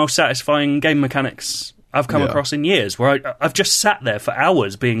one of the most satisfying game mechanics I've come across in years, where I've just sat there for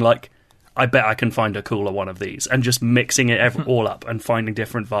hours being like, I bet I can find a cooler one of these, and just mixing it all up and finding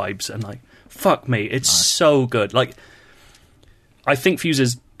different vibes, and like, fuck me, it's so good. Like, I think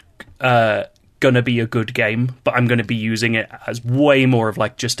Fuser's gonna be a good game, but I'm gonna be using it as way more of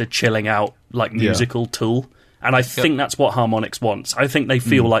like just a chilling out like musical tool, and I think that's what Harmonix wants. I think they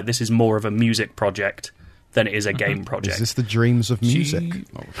feel like this is more of a music project than it is a game project. Is this the dreams of music?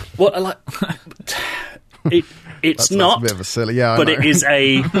 Well, like, it's not a bit of a silly, but it is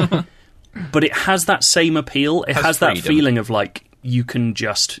a. But it has that same appeal. It has that feeling of like you can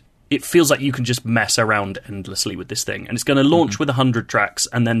just... It feels like you can just mess around endlessly with this thing. And it's going to launch with 100 tracks,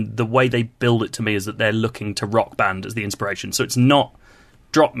 and then the way they build it to me is that they're looking to Rock Band as the inspiration. So it's not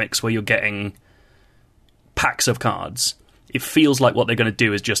Drop Mix where you're getting packs of cards. It feels like what they're going to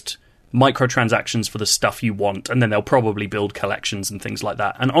do is just microtransactions for the stuff you want, and then they'll probably build collections and things like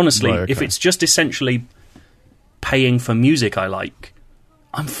that. And honestly, if it's just essentially paying for music I like...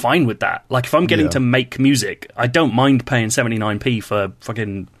 I'm fine with that. Like, if I'm getting to make music, I don't mind paying 79p for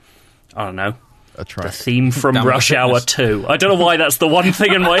fucking, I don't know, a track. The theme from Rush Hour 2. I don't know why that's the one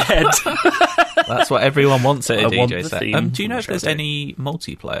thing in my head. That's what everyone wants at a DJ set. Theme do you know if there's any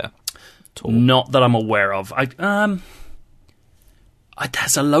multiplayer at all? Not that I'm aware of. There's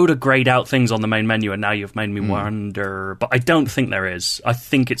a load of greyed out things on the main menu, and now you've made me wonder. But I don't think there is. I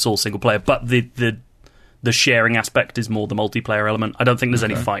think it's all single player. But the sharing aspect is more the multiplayer element. I don't think there's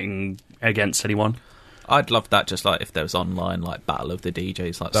any fighting against anyone. I'd love that, just like if there was online, like Battle of the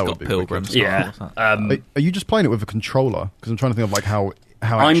DJs, like Scott Pilgrim. Yeah. Are you just playing it with a controller? Because I'm trying to think of like how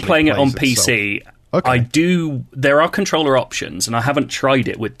I'm playing it on PC. Okay. There are controller options, and I haven't tried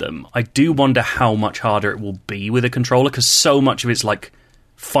it with them. I do wonder how much harder it will be with a controller, because so much of it's like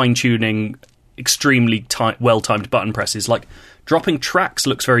fine-tuning, extremely well-timed button presses. Like, dropping tracks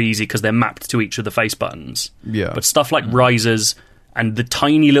looks very easy because they're mapped to each of the face buttons. Yeah. But stuff like risers and the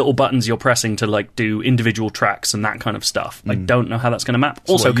tiny little buttons you're pressing to like do individual tracks and that kind of stuff, I don't know how that's going to map.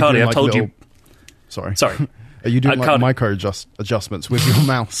 So also, Cardi, I told you... Sorry. Are you doing like micro adjustments with your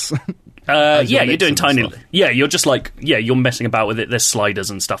mouse? You're doing tiny... Yeah, you're just like... Yeah, you're messing about with it. There's sliders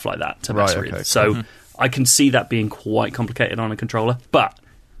and stuff like that to mess with. So I can see that being quite complicated on a controller. But...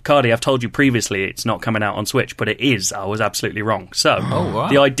 Cardi, I've told you previously it's not coming out on Switch, but it is. I was absolutely wrong. So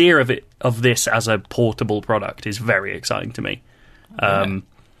the idea of this as a portable product is very exciting to me. I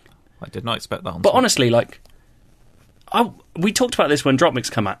did not expect that on But Switch. honestly, like, we talked about this when Drop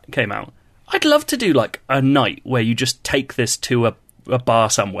Mix came out. I'd love to do like a night where you just take this to a bar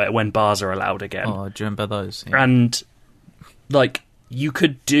somewhere when bars are allowed again. Oh, do you remember those? Yeah. And like you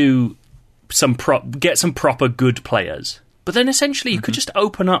could do get some proper good players. But then essentially you could just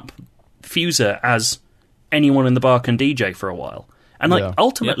open up Fuser as anyone in the bar can DJ for a while. And like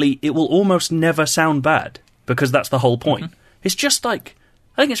ultimately it will almost never sound bad, because that's the whole point. It's just like,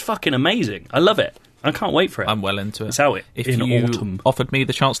 I think it's fucking amazing. I love it. I can't wait for it. I'm well into it. It's out if in you autumn. Offered me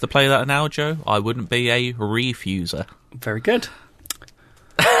the chance to play that now, Joe, I wouldn't be a refuser. Very good.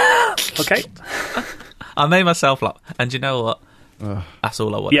 Okay. I made myself laugh. And you know what? That's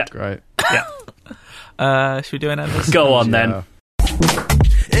all I want. Yeah. Great. Yeah. Should we do an endless? Go on then.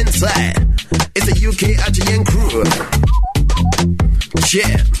 Inside, it's a UK IGN crew.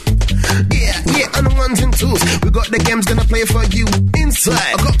 Yeah, Yeah, on the ones and twos. We got the games gonna play for you.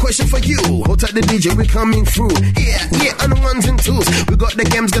 Inside, I got a question for you. Hold tight the DJ, we coming through. Yeah, on the ones and twos. We got the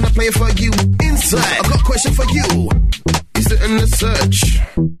games gonna play for you. Inside, I got a question for you. Is it in the search?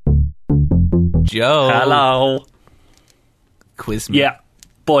 Joe. Hello. Quiz me. Yeah.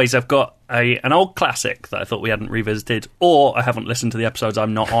 Boys, I've got an old classic that I thought we hadn't revisited, or I haven't listened to the episodes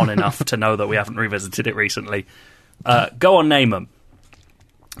I'm not on enough to know that we haven't revisited it recently. Go on, name them.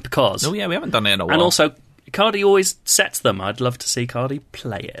 Because... Oh, yeah, we haven't done it in a while. And also, Cardi always sets them. I'd love to see Cardi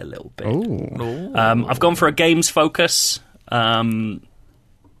play it a little bit. Ooh. I've gone for a games focus. Yeah,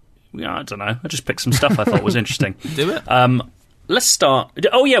 I don't know. I just picked some stuff I thought was interesting. Do it. Let's start.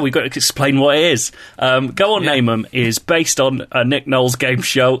 Oh, yeah, we've got to explain what it is. Go On, Name 'em is based on a Nick Knowles game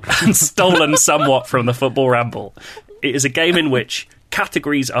show and stolen somewhat from the Football Ramble. It is a game in which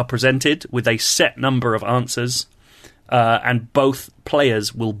categories are presented with a set number of answers, and both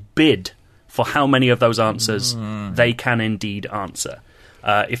players will bid for how many of those answers they can indeed answer.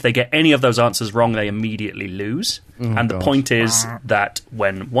 If they get any of those answers wrong, they immediately lose. And the point is that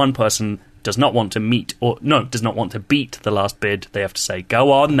when one person does not want to does not want to beat the last bid, they have to say,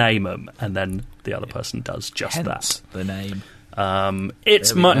 "Go on, name 'em," and then the other person does just Hence the name.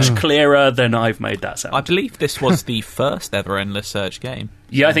 It's much clearer than I've made that sound. I believe this was the first ever Endless Search game.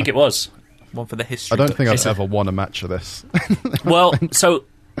 Yeah, I think it was. One for the history. I don't think books. I've ever won a match of this. Well, so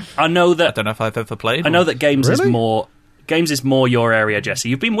I know I that don't know if I've ever played. I know that games is Really? more your area, Jesse.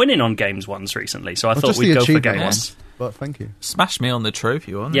 You've been winning on games ones recently, so I thought Just we'd the go for achievement games. ones. But thank you. Smash me on the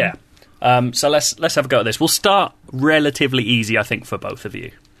trophy one. Yeah. So let's have a go at this. We'll start relatively easy, I think, for both of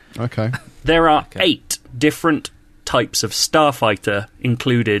you. Okay. There are 8 different types of starfighter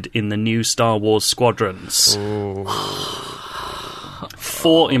included in the new Star Wars squadrons.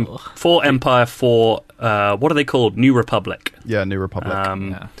 4 Empire, 4 what are they called? New Republic. Yeah, New Republic.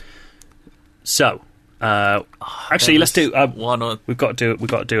 Yeah. So, actually, let's do one or We've got to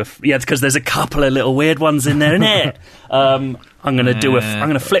do yeah, because there's a couple of little weird ones in there, isn't it? I'm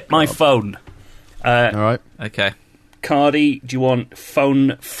gonna flip my phone. All right. okay. Cardi, do you want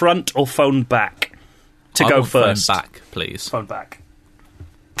phone front or phone back to I go want phone first? back, please. Phone back.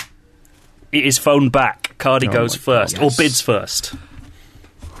 It is phone back. Cardi Oh goes my first, God, or yes. bids first.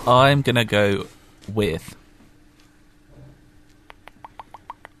 I'm gonna go with.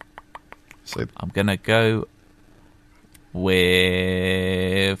 So I'm gonna go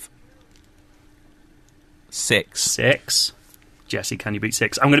with 6. 6. Jesse, can you beat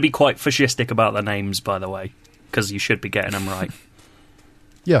 6? I'm going to be quite fascistic about the names, by the way, because you should be getting them right.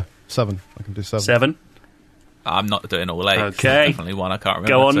 yeah, 7. I can do 7. 7. I'm not doing all 8. Okay. There's definitely one I can't remember.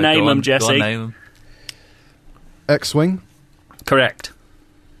 Go on, so name go 'em, on, Jesse. Go on, name 'em. X-wing, Correct.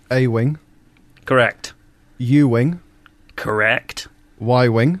 A-wing, Correct. U-wing, Correct.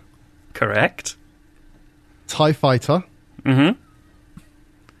 Y-wing, Correct. TIE fighter, Mm-hmm.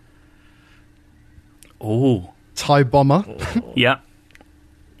 Oh. TIE bomber. Yeah.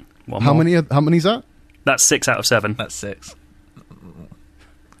 One How more. many's that? That's 6 out of 7. That's 6.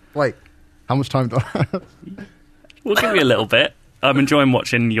 Wait, how much time do I have? We'll give you a little bit. I'm enjoying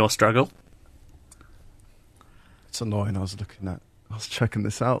watching your struggle. It's annoying. I was checking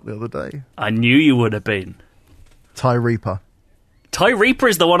this out the other day. I knew you would have been. TIE Reaper. TIE Reaper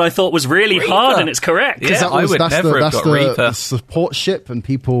is the one I thought was really hard, and it's correct. Yeah. I would that's never have that's got Reaper. the support ship, and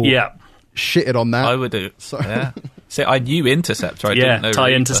people Yeah. shitted on that. I would do. Sorry. Yeah. See, I knew Interceptor. I Yeah, didn't know TIE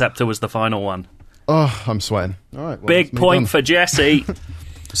Reaper. Interceptor was the final one. Oh, I'm sweating. All right, well, Big that's me point done. for Jesse.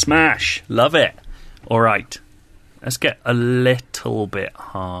 Smash. Love it. All right. Let's get a little bit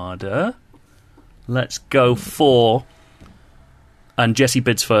harder. Let's go for... And Jesse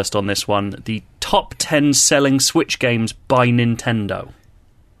bids first on this one. The top 10 selling Switch games by Nintendo.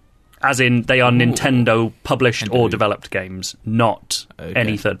 As in, they are Nintendo published or developed games, not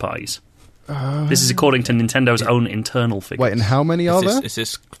any third parties. This is according to Nintendo's own internal figures. Wait, and how many are there? Is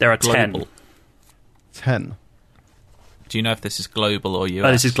this There are global? 10. 10. Do you know if this is global or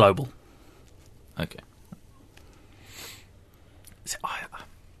US? This is global. Okay.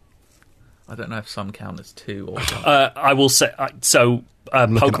 I don't know if some count as 2 or 1. I will say so. looking at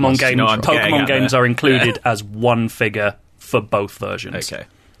my Pokemon games, No, I'm getting Pokemon at games there. are included as one figure for both versions. Okay.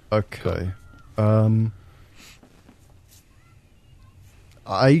 Okay.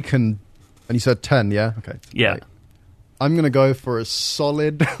 I can... And you said 10, yeah? Okay. Yeah. Right. I'm going to go for a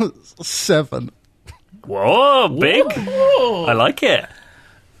solid 7. Whoa, big! I like it.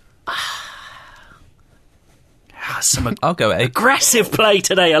 Some I'll go 8. aggressive play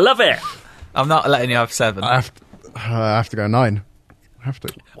today. I love it. I'm not letting you have 7. I have to go 9. I have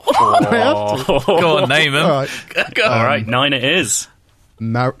to. Oh. Go on, name 'em. All right. All right, 9 it is.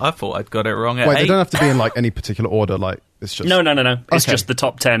 I thought I'd got it wrong at Wait, 8. they don't have to be in like any particular order. Like it's just No. It's Okay. just the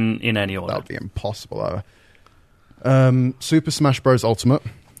top 10 in any order. That would be impossible. Super Smash Bros. Ultimate,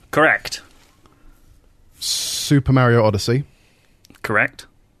 Correct. Super Mario Odyssey, Correct.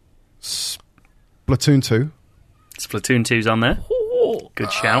 Splatoon 2, Splatoon 2's on there.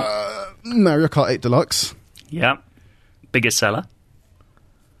 Good shout. Mario Kart 8 Deluxe, Yeah. Biggest seller.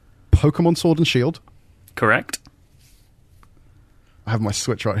 Pokemon Sword and Shield. Correct. I have my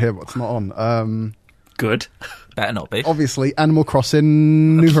Switch right here, but it's not on. Good. Better not be. Obviously, Animal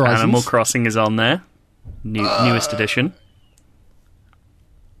Crossing New Horizons. Animal Crossing is on there. Newest edition.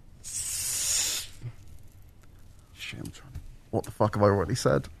 Shit, I'm trying- What the fuck have I already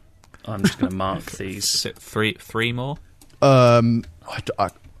said? I'm just going to mark Is these. it three more? I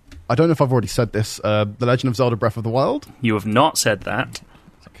don't know if I've already said this. The Legend of Zelda Breath of the Wild. You have not said that.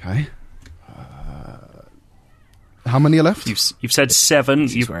 Okay. How many are left? You've said 7.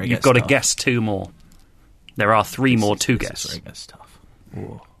 This is where it You've gets got to tough. guess 2 more. There are 3 more to This is guess. where it gets tough.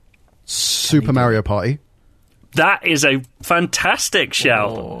 Ooh. Super Mario Party. That is a fantastic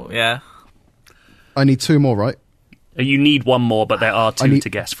shout. Oh, yeah. I need 2 more, right? You need 1 more, but there are 2 need- to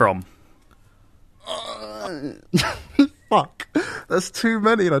guess from. Fuck. There's too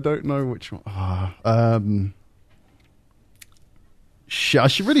many and I don't know which one. Shit, I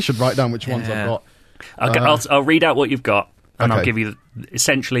really should write down which ones I've Yeah. got. Okay, I'll read out what you've got, and I'll Okay. give you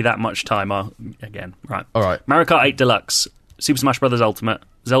essentially that much time. Again, right. All right. Mario Kart 8 Deluxe, Super Smash Bros. Ultimate,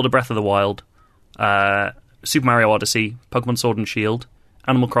 Zelda Breath of the Wild, Super Mario Odyssey, Pokemon Sword and Shield,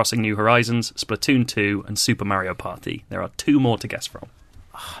 Animal Crossing New Horizons, Splatoon 2, and Super Mario Party. There are 2 more to guess from.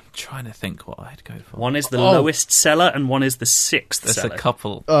 I'm trying to think what I'd go for. One is the lowest seller, and one is the 6th There's seller. a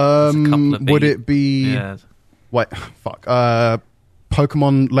couple. There's a couple of Would B- it be... Yeah. Wait, fuck.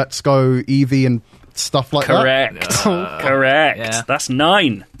 Pokemon Let's Go, Eevee and stuff like Correct. Correct. Yeah. That's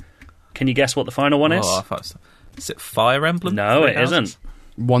 9. Can you guess what the final one is? Oh, I thought so. Is it Fire Emblem? No, it 3000? isn't.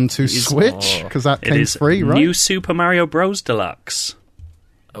 that? 1, 2, Switch? Because that It came is free, right? New Super Mario Bros. Deluxe.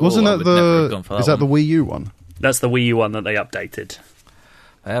 Wasn't I that would never have gone for Is that the one. Wii U one? That's the Wii U one that they updated.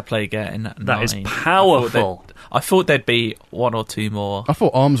 Fair play getting that. That is 9. powerful. I thought there'd be 1 or 2 more. I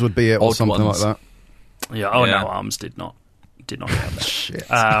thought ARMS would be it or Odd something ones. like Yeah. Oh Yeah. no, ARMS did not get that. that. Shit.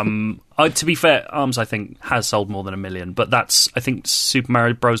 To be fair, ARMS I think has sold more than 1 million, but I think Super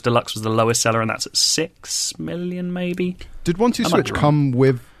Mario Bros. Deluxe was the lowest seller, and that's at 6 million maybe. Did 1, 2 I might Switch be wrong. come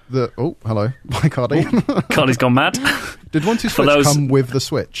with the... Oh, hello. Bye, Cardi. Carly's gone mad. Did 1, 2 For Switch those- come with the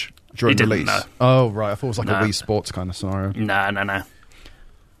Switch during It didn't, release? no. Oh, right. I thought it was like No. a Wii Sports kind of scenario. No.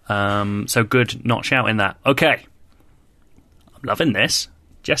 So good, not shouting that. Okay, I'm loving this,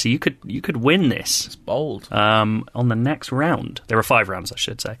 Jesse. You could win this. It's bold. On the next round, there are 5 rounds, I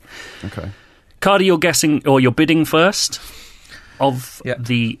should say. Okay. Cardi, you're guessing or you're bidding first. Of Yeah.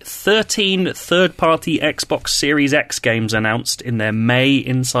 the 13 third-party Xbox Series X games announced in their May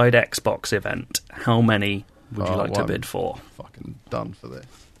Inside Xbox event, how many would you like to well, bid for? Fucking done for this.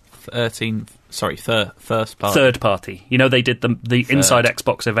 13. Sorry, first part. Third party. You know they did the Inside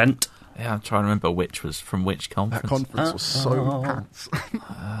Xbox event. Yeah, I'm trying to remember which was from which That conference. conference was so pants.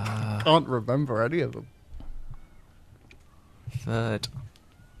 I can't remember any of them. Third.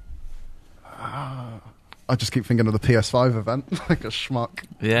 I just keep thinking of the PS5 event, like a schmuck.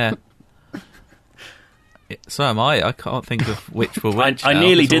 Yeah. So am I. I can't think of which were which. I now.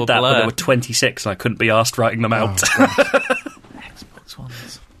 nearly It's all did that, but blur. there were 26 and I couldn't be asked writing them out. Xbox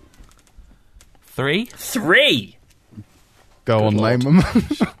ones. 3? 3! Go on, Lord. name them.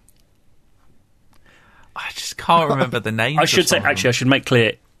 I just can't remember the names. I should of say, some of actually, I should make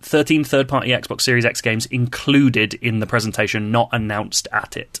clear 13 third-party Xbox Series X games included in the presentation, not announced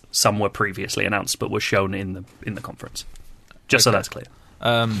at it. Some were previously announced, but were shown in the conference. Just so Okay. that's clear.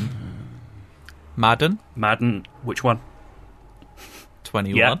 them. Madden Madden, which one?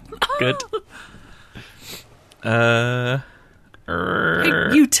 21. Yeah, good. Hey,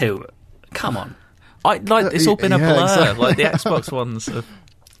 you two, come on. It's all been a Yeah, blur. exactly. Like the Xbox ones. To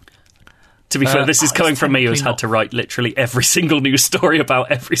be fair, this is it's coming from me who's technically had to write literally every single news story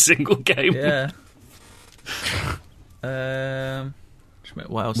about every single game. Yeah.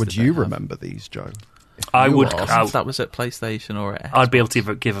 What else Would did they you have? remember these, Joe? If I you would- were asked- I- If that was at PlayStation or at I'd be able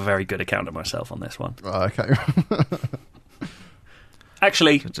to give a very good account of myself on this one. Okay.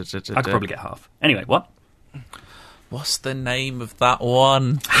 Actually, I could probably get half. Anyway, what? What's the name of that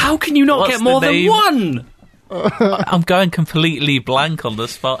one? How can you not What's get the more than name? one? I'm going completely blank on the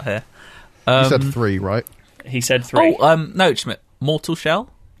spot here. You said 3, right? He said 3. No, Schmidt. Mortal Shell?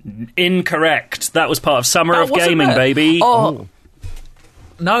 Incorrect. That was part of Summer Oh, of wasn't Gaming, it? baby. Oh.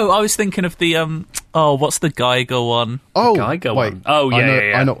 No, I was thinking of the Oh, what's the Geiger one? Oh, Geiger wait. one. Oh,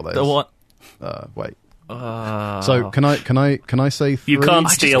 yeah. I know what that is. The what? Wait. So can I say 3? You can't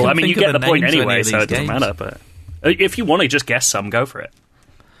just steal. couldn't I mean, you think of get the the point names of anyway, any of so these it doesn't games. matter. But if you want to just guess some, go for it.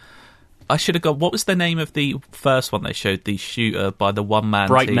 I should have got. What was the name of the first one they showed? The shooter by the one-man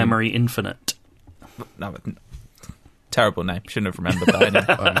Bright team? Memory Infinite. No, terrible name. Shouldn't have remembered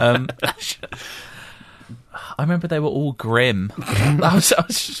that. Anyway. I remember they were all grim. I was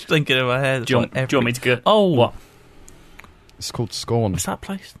just thinking in my head. Do you want me to go? Oh, What? It's called Scorn. Is that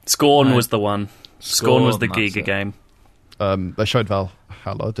place? Scorn No. was the one. Scorn was the Scorn, that's Giga it. game. They showed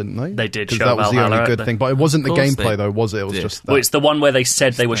Valhalla, didn't they? They did 'Cause show that was the Valhalla only at good the- thing, but it wasn't the Of course gameplay they though, was it? It was did. just that. Well, it's the one where they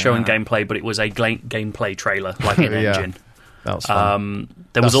said they were Yeah. showing gameplay, but it was a gameplay trailer, like an Yeah. engine. That was fun.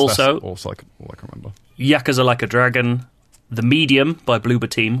 There was That's also all I can remember. Yakuza Like a Dragon, The Medium by Bloober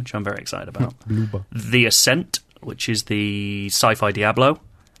Team, which I'm very excited about. Bloober. The Ascent, which is the sci-fi Diablo.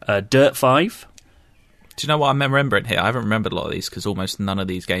 Dirt 5. Do you know what I'm remembering here? I haven't remembered a lot of these because almost none of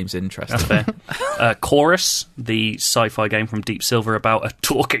these games interest That's me. fair. Chorus, the sci-fi game from Deep Silver about a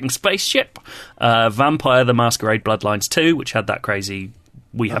talking spaceship. Vampire the Masquerade Bloodlines 2, which had that crazy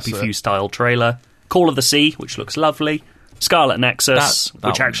We Happy That's it. Few style trailer. Call of the Sea, which looks lovely. Scarlet Nexus, That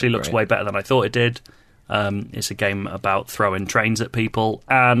which one actually looked looks great. way better than I thought it did. It's a game about throwing trains at people.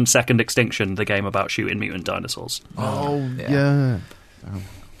 And Second Extinction, the game about shooting mutant dinosaurs. Oh yeah. yeah.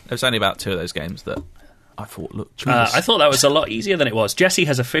 There's only about 2 of those games that I thought looked Jesus. I thought that was a lot easier than it was. Jesse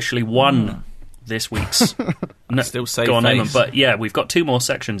has officially won this week's. No, Still save go on, face. Eamon. But yeah, we've got 2 more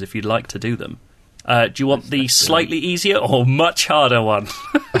sections if you'd like to do them. Do you want the slightly easier or much harder one?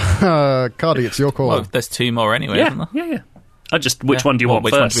 Cardi, it's your call. Well, there's 2 more anyway, isn't there? yeah. Which Yeah. one do you Well, want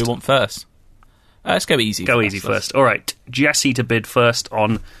which first? one do we want first? Let's go easy. Go easy first. All right, Jesse to bid first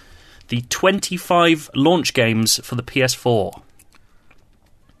on the 25 launch games for the PS4.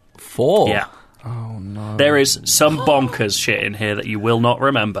 4? Yeah. Oh no. There is some bonkers shit in here that you will not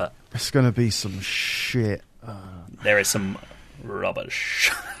remember. It's gonna be some shit. There is some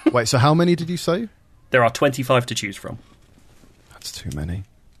rubbish. Wait, so how many did you say? There are 25 to choose from. That's too many.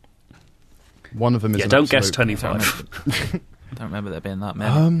 One of them is Yeah, an don't guess absolute- 25. I don't remember there being that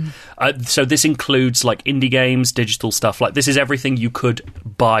many. So this includes like indie games, digital stuff. Like this is everything you could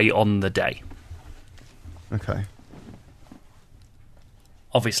buy on the day. Okay.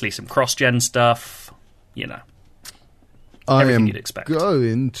 Obviously, some cross-gen stuff. You know, I Everything am you'd expect.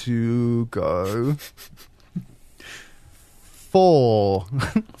 going to go 4.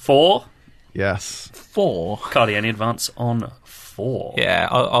 4. Yes. 4? Cardi, any advance on 4? Yeah,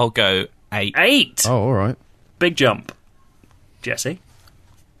 I'll go 8. 8. Oh, all right. Big jump. Jesse.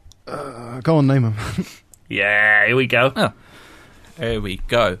 Go on, name them. Yeah, here we go. Oh. Here we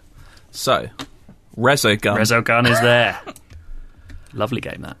go. So, Resogun. Resogun is there. Lovely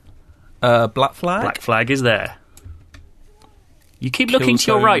game, that. Black Flag? Black Flag is there. You keep looking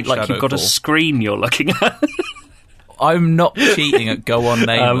to your Killzone right like you've got a Shadowfall. screen you're looking at. I'm not cheating at Go On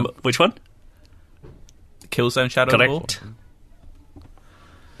Name. Which one? Killzone Shadowfall? Correct.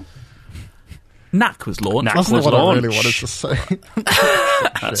 Knack was launched. Knack That's was not what I launched. really wanted to say.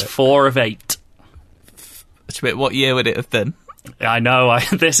 That's 4 of 8. What year would it have been? I know,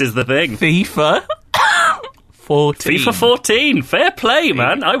 this is the thing. FIFA 14. FIFA 14. Fair play,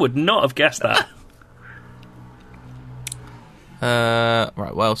 man. I would not have guessed that.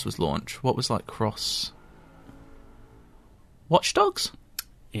 Right, what else was launched? What was like cross? Watch Dogs?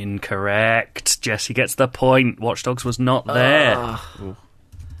 Incorrect. Jesse gets the point. Watch Dogs was not there.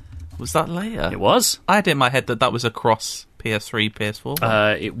 Was that later? It was. I had in my head that was a cross PS3,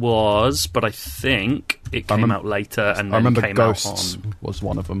 PS4. It was, but I think it came out later and I then remember came Ghosts out on... was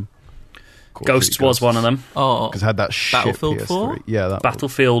one of them. Call of Ghosts Duty was one of them. oh, Because it had that shit Battlefield PS3. 4? Yeah, that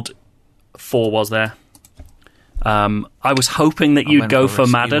Battlefield 4 was there. I was hoping that you'd went go for a for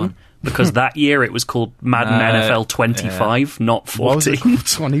risky Madden one. because that year it was called Madden NFL 25, not What was 14. it called?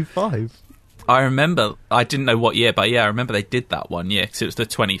 25? I remember, I didn't know what year, but yeah, I remember they did that one year because it was the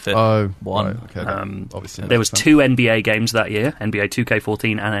 25th Oh, one. right, okay. Obviously, There was makes 2 NBA games that year, NBA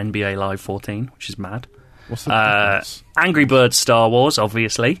 2K14 and NBA Live 14, which is mad. sense. What's the difference? Angry Birds Star Wars,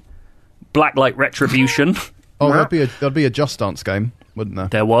 obviously. Blacklight Retribution. Oh, that'd be a Just Dance game, wouldn't there?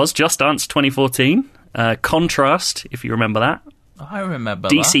 There was Just Dance 2014. Contrast, if you remember that. I remember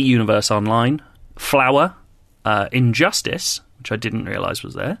DC that. Universe Online. Flower. Injustice, which I didn't realise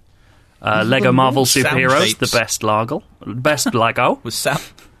was there. Lego Marvel Sound Superheroes, Shapes. the best Lego. Was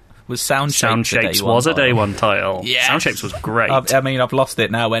Sound Sound Shapes was a day one title. Yes. Sound Shapes was great. I mean, I've lost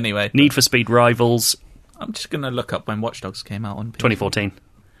it now anyway. Need for Speed Rivals, I'm just going to look up when Watch Dogs came out on PS4. 2014.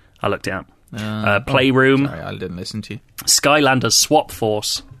 I looked it up. Playroom, Sorry, I didn't listen to you. Skylanders Swap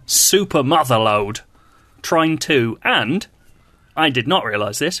Force, Super Motherload, Trine 2, and, I did not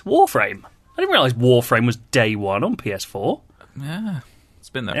realise this, Warframe. I didn't realise Warframe was day one on PS4. Yeah, it's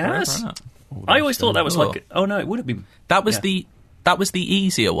been there Yes. forever, hasn't it? I always thought that was Oh. like... Oh, no, it would have been... That was Yeah. the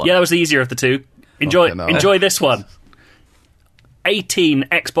easier one. Yeah, that was the easier of the two. Enjoy no. enjoy this one. 18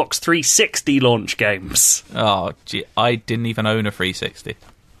 Xbox 360 launch games. Oh, gee, I didn't even own a 360.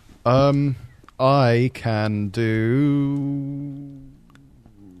 I can do.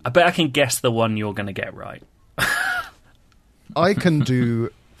 I bet I can guess the one you're going to get right. I can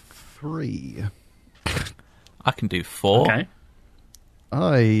do 3. I can do 4. Okay.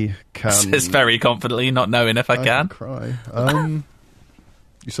 I can. Says very confidently, not knowing if I can. Cry.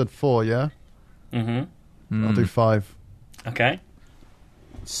 You said 4, yeah? Mm-hmm. I'll do 5. Okay.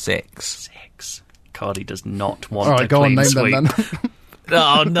 6. 6. Cardi does not want All to right, go on, clean name sweep. them then.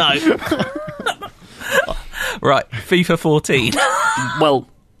 Oh, no. Right, FIFA 14. Well,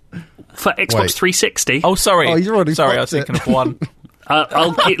 for Xbox Wait. 360, Oh, sorry. Oh, you already sorry, I was fucked thinking of one.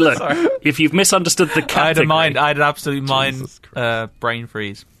 I'll keep... Look, if you've misunderstood the category... I had an absolute mind Jesus Christ. brain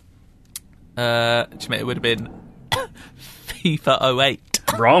freeze. It would have been FIFA 08.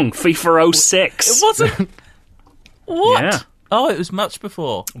 Wrong. FIFA 06. It wasn't. What? Yeah. Oh, it was much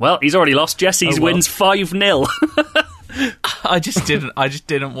before. Well, he's already lost. Jesse's Oh, well. wins 5-0. I just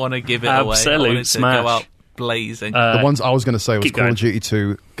didn't want to give it away. I Absolute wanted to smash. go out blazing. The ones I was going to say was keep Call going. of Duty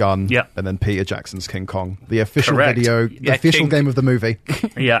 2, Gun, Yep. and then Peter Jackson's King Kong. The official Correct. video, the Yeah, official King- game of the movie.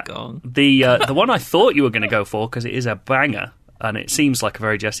 Yeah. Gone. The one I thought you were going to go for, because it is a banger, and it seems like a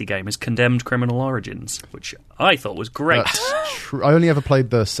very Jesse game, is Condemned Criminal Origins, which I thought was great. That's true. I only ever played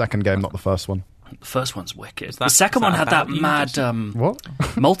the second game, not the first one. The first one's wicked. that- The second is one that had that about you, mad Jesse? What?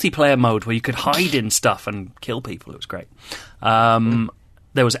 multiplayer mode where you could hide in stuff and kill people. It was great.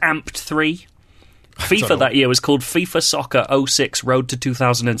 There was Amped 3. FIFA that year was called FIFA Soccer 06 Road to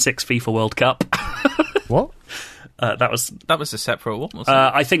 2006 FIFA World Cup. What? That was... That was a separate one, wasn't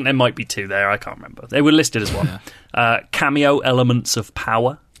it? I think there might be 2 there. I can't remember. They were listed as one. Cameo Elements of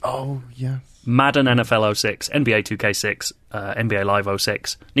Power. Oh, yeah. Madden NFL 06, NBA 2K6, NBA Live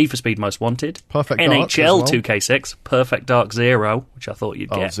 06, Need for Speed Most Wanted, Perfect Dark as NHL well. 2K6, Perfect Dark Zero, which I thought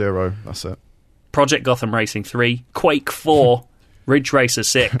you'd Oh, get, 0. That's it. Project Gotham Racing 3, Quake 4, Ridge Racer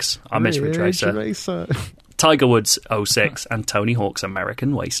 6, I miss Ridge Racer, Tiger Woods 06, and Tony Hawk's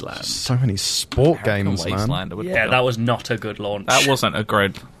American Wasteland. So many sport games, man. Wasteland, I would Yeah, that was not a good launch. That wasn't a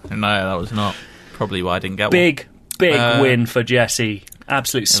grid. No, that was not. Probably why I didn't get Big win for Jesse.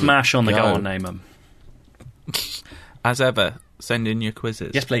 Absolute smash on the go. go on name 'em. one. As ever, send in your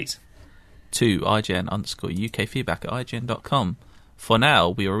quizzes. Yes, please. To IGN_UKfeedback@IGN.com. For now,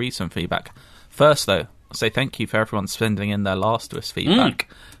 we will read some feedback. First, though, I'll say thank you for everyone sending in their Last of Us feedback.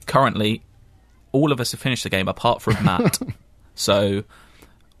 Currently, all of us have finished the game apart from Matt. So,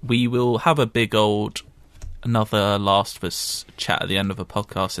 we will have a big old another Last of Us chat at the end of a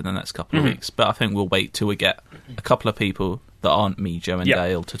podcast in the next couple of weeks. But I think we'll wait till we get a couple of people that aren't me, Joe, and Yep.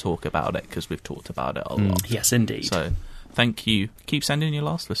 Dale to talk about it, because we've talked about it a lot. Yes, indeed. So, thank you. Keep sending in your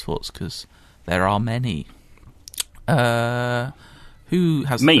Last of Us thoughts, because there are many. Who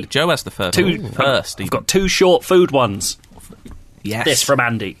has Me. Joe has the first. I've even. got 2 short food ones. Yes. This from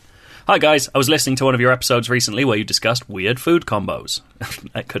Andy. Hi guys, I was listening to one of your episodes recently where you discussed weird food combos.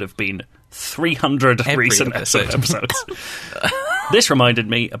 That could have been 300 Every recent episode. episodes. This reminded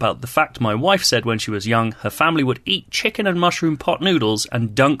me about the fact my wife said when she was young her family would eat chicken and mushroom pot noodles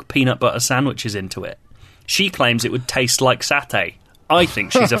and dunk peanut butter sandwiches into it. She claims it would taste like satay. I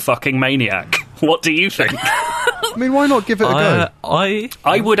think she's a fucking maniac. What do you think? I mean, why not give it a go? I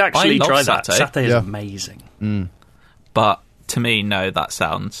would actually love try that. satay. Satay is Yeah. amazing. But to me, no, that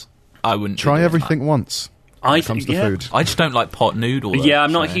sounds. I wouldn't be Try doing everything once when it comes to food. that. I just don't like pot noodle. Though, Yeah,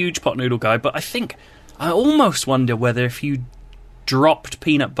 I'm not a so- huge pot noodle guy, but I almost wonder whether if you dropped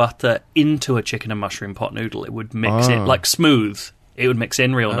peanut butter into a chicken and mushroom pot noodle, it would mix it like smooth. It would mix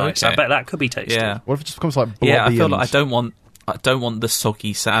in real nice. I okay. bet that could be tasty. Yeah, What if it just becomes like blobby yeah. I feel and... like I don't want the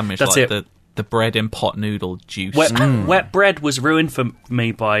soggy sandwich. That's like it. the bread in pot noodle juice. Wet bread was ruined for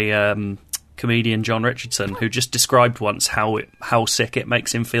me by comedian John Richardson, who just described once how sick it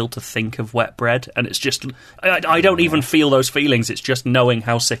makes him feel to think of wet bread, and it's just I don't even feel those feelings. It's just knowing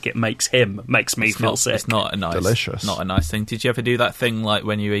how sick it makes him makes me feel sick. It's not a nice, Delicious. not a nice thing. Did you ever do that thing like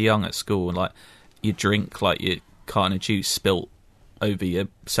when you were young at school, and like you drink like your carton of juice spilt over your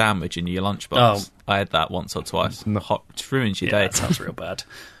sandwich in your lunchbox? Oh. I had that once or twice. Hot, it ruins your Yeah, day. that sounds real bad.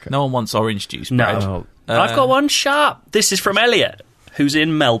 No one wants orange juice. No. bread. Oh, I've got one sharp. This is from Elliot, who's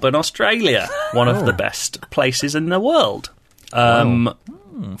in Melbourne, Australia, one of the best places in the world.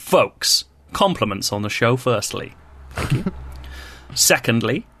 Folks, compliments on the show, firstly. Thank you.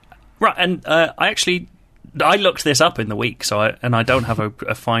 Secondly, Right, and I looked this up in the week, and I don't have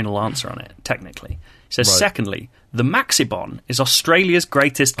a final answer on it, technically. It says, secondly, the Maxibon is Australia's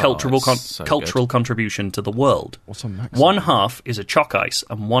greatest cultural contribution to the world. What's a Maxibon? One half is a choc ice,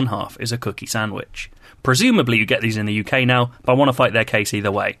 and one half is a cookie sandwich. Presumably you get these in the UK now, but I want to fight their case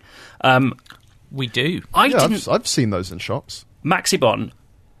either way. We do. I've seen those in shops. Maxibon,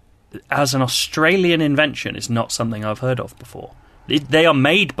 as an Australian invention, is not something I've heard of before. They are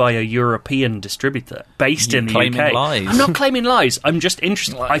made by a European distributor based in the UK. Lies. I'm not claiming lies. I'm just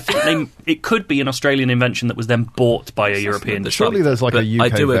interested. I think it could be an Australian invention that was then bought by a European distributor. Surely there's like a UK I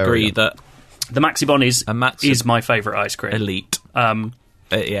do variant. agree that The Maxibon is my favourite ice cream. elite.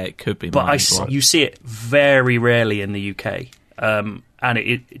 It could be. But you see it very rarely in the UK. And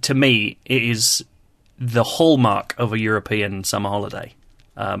to me, it is the hallmark of a European summer holiday.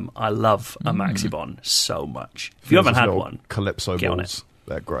 I love a Maxibon so much. If you haven't had one, Calypso get on balls. it.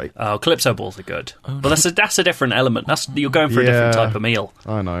 They're great. Oh, Calypso balls are good. But that's a different element. You're going for a different type of meal.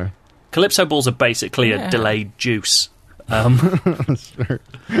 I know. Calypso balls are basically a delayed juice.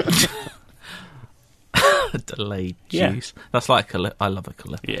 Delayed juice. That's like I love a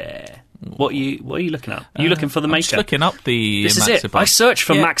Calypso. Yeah. What are you looking at? Are you looking for the maker? I'm just looking up the This Maxibon. is it. I searched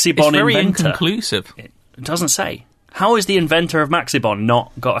for Maxibon It's very inventor. inconclusive. It doesn't say. How is the inventor of Maxibon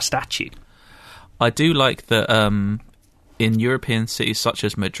not got a statue? I do like that in European cities such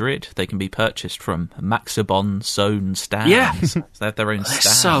as Madrid, they can be purchased from Maxibon zone stands. Yeah. So they have their own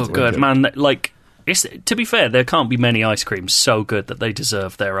stands. So good, man. Like, to be fair, there can't be many ice creams so good that they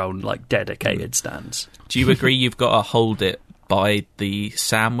deserve their own dedicated stands. Do you agree you've got to hold it by the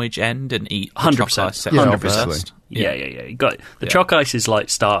sandwich end and eat the 100%. choc ice section 100%. first? Yeah. You got it. The choc ice is like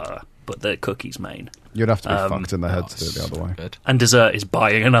starter, but the cookie's main. You'd have to be fucked in the head to do it the other way. Good. And dessert is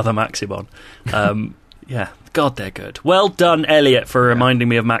buying another Maxibon. Yeah, God, they're good. Well done, Elliot, for reminding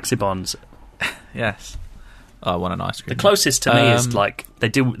me of Maxibons. Yes. I want an ice cream. The closest to me is they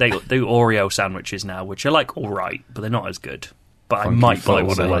do Oreo sandwiches now, which are all right, but they're not as good. But I might buy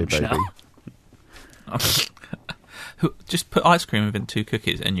one at lunch now. Just put ice cream within 2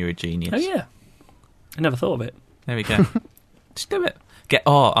 cookies and you're a genius. Oh yeah, I never thought of it. There we go. Just do it.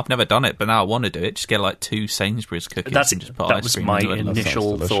 I've never done it, but now I want to do it. Just get 2 Sainsbury's cookies and just put that ice was cream my into it.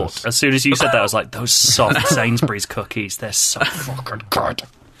 initial That sounds delicious. thought. As soon as you said that, I was like, those soft Sainsbury's cookies, they're so fucking good.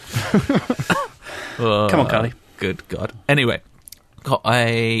 Come on, Carly. Good God. Anyway, got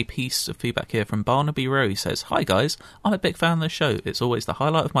a piece of feedback here from Barnaby Rowe. He says, "Hi guys, I'm a big fan of the show. It's always the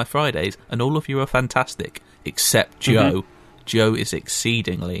highlight of my Fridays, and all of you are fantastic, except Joe. Joe is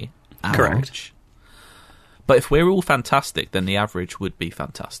exceedingly average. Correct. But if we're all fantastic, then the average would be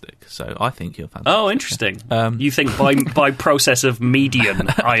fantastic. So I think you're fantastic." Oh, interesting. You think by process of median,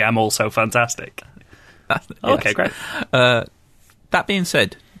 I am also fantastic? Okay, great. That being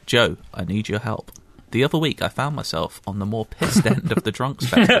said, Joe, I need your help. The other week, I found myself on the more pissed end of the drunk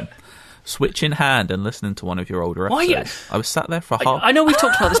spectrum. Switch in hand and listening to one of your older episodes. I was sat there for half... I know we've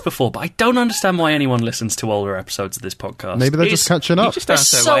talked about this before, but I don't understand why anyone listens to older episodes of this podcast. Maybe they're just catching up. just don't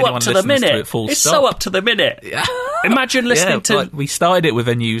It's understand why so anyone up to the listens minute. to it full It's stop. so up to the minute. Imagine listening to... we started it with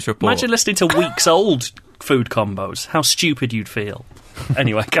a news report. Imagine listening to weeks old food combos. How stupid you'd feel.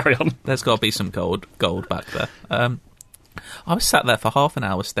 Anyway, carry on. There's got to be some gold back there. I was sat there for half an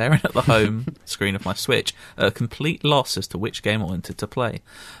hour staring at the home screen of my Switch, at a complete loss as to which game I wanted to play.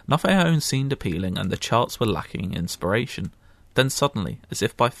 Nothing I owned seemed appealing, and the charts were lacking inspiration. Then suddenly, as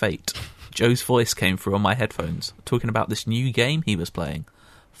if by fate, Joe's voice came through on my headphones, talking about this new game he was playing,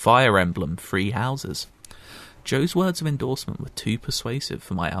 Fire Emblem Three Houses. Joe's words of endorsement were too persuasive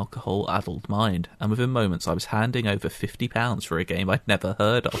for my alcohol-addled mind, and within moments I was handing over £50 for a game I'd never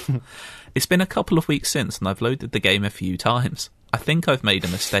heard of. It's been a couple of weeks since, and I've loaded the game a few times. I think I've made a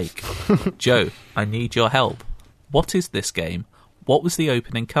mistake. Joe, I need your help. What is this game? What was the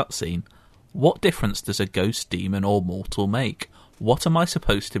opening cutscene? What difference does a ghost, demon, or mortal make? What am I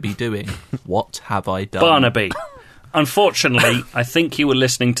supposed to be doing? What have I done? Barnaby. Unfortunately, I think you were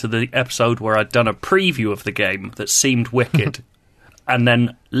listening to the episode where I'd done a preview of the game that seemed wicked. And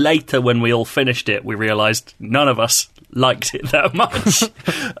then later, when we all finished it, we realised none of us liked it that much.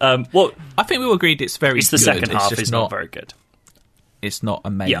 I think we all agreed it's very good. It's the second half just is not very good. It's not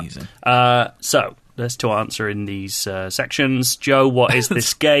amazing. Yeah. So, there's to answer in these sections. Joe, what is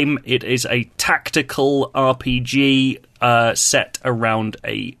this game? It is a tactical RPG set around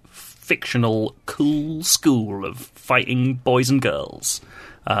a fictional cool school of fighting boys and girls.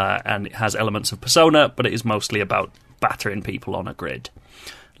 And it has elements of Persona, but it is mostly about battering people on a grid.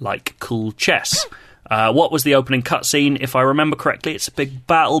 Like cool chess. What was the opening cutscene? If I remember correctly, it's a big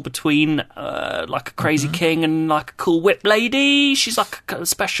battle between like a crazy king and like a cool whip lady. She's like a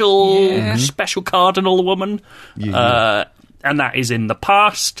special cardinal woman. And that is in the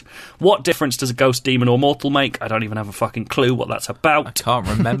past. What difference does a ghost, demon, or mortal make? I don't even have a fucking clue what that's about. I can't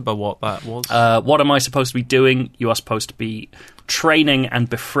remember what that was. What am I supposed to be doing? You are supposed to be training and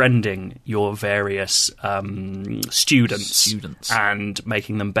befriending your various students and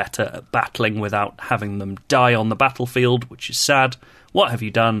making them better at battling without having them die on the battlefield, which is sad. What have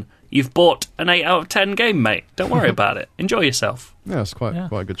you done? You've bought an 8 out of 10 game, mate. Don't worry about it. Enjoy yourself. Yeah, it's quite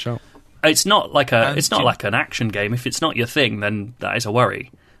a good shout. It's not like like an action game. If it's not your thing, then that is a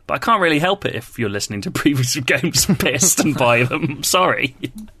worry. But I can't really help it if you're listening to previous games pissed and buy them. Sorry.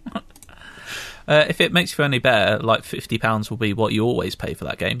 If it makes you feel any better, like £50 will be what you always pay for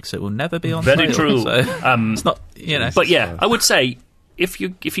that game because it will never be on Very sale. true. So it's not, But yeah, I would say if you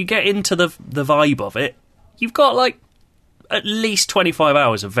get into the vibe of it, you've got like at least 25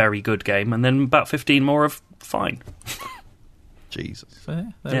 hours of very good game, and then about 15 more of fine. Jesus. So,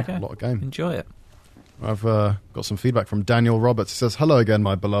 there we go. A lot of game. Enjoy it. I've got some feedback from Daniel Roberts. He says, hello again,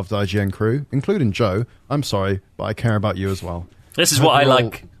 my beloved IGN crew, including Joe. I'm sorry, but I care about you as well. This is what I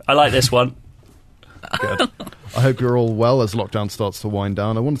like. I like this one. Good. I hope you're all well as lockdown starts to wind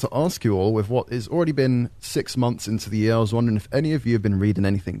down. I wanted to ask you all, with what has already been 6 months into the year, I was wondering if any of you have been reading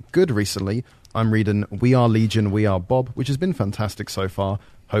anything good recently. I'm reading We Are Legion, We Are Bob, which has been fantastic so far.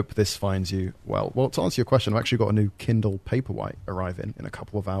 Hope this finds you well. Well, to answer your question, I've actually got a new Kindle Paperwhite arriving in a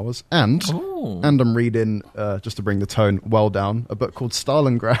couple of hours. And I'm reading, just to bring the tone well down, a book called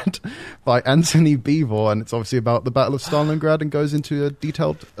Stalingrad by Anthony Beevor. And it's obviously about the Battle of Stalingrad and goes into a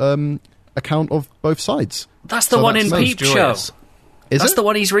detailed account of both sides. That's the one in Peep Show. That's the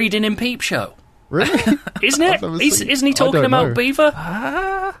one he's reading in Peep Show. Really? Isn't it? Isn't he talking about Beaver?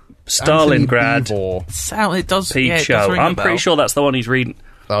 Stalingrad. It does. Peep Show. I'm pretty sure that's the one he's reading.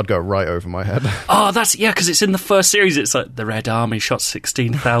 That'd go right over my head. Oh, because it's in the first series. It's like the Red Army shot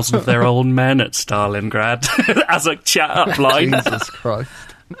 16,000 of their own men at Stalingrad as a chat-up line. Jesus Christ.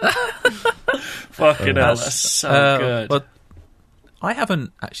 Fucking hell, that's so good. But I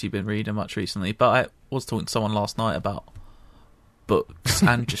haven't actually been reading much recently, but I was talking to someone last night about books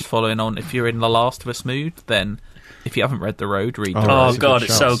and just following on. If you're in The Last of Us mood, then if you haven't read The Road, read The Road. Oh, God,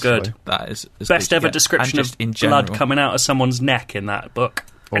 it's so good. That is best ever description of blood coming out of someone's neck in that book.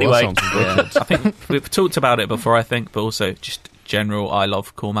 Anyway, I think we've talked about it before, but also just general, I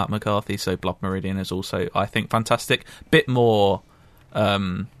love Cormac McCarthy, so Blood Meridian is also, I think, fantastic. Bit more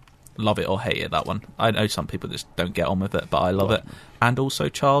love it or hate it, that one. I know some people just don't get on with it, but I love it. And also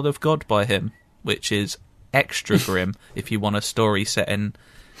Child of God by him, which is extra grim if you want a story set in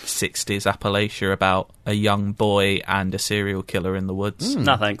 60s Appalachia about a young boy and a serial killer in the woods.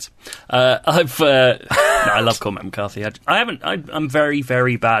 No, thanks. I love Cormac McCarthy. I'm very,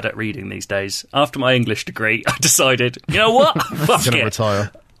 very bad at reading these days. After my English degree, I decided, you know what? Fuck it.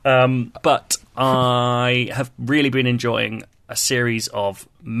 Retire. But I have really been enjoying a series of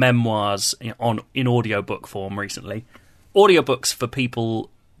memoirs in audiobook form recently. Audiobooks for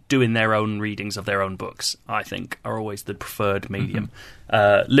people doing their own readings of their own books, I think, are always the preferred medium.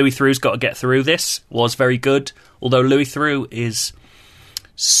 Louis Theroux's Got to Get Through This was very good, although Louis Theroux is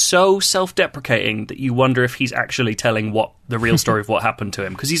so self-deprecating that you wonder if he's actually telling the real story of what happened to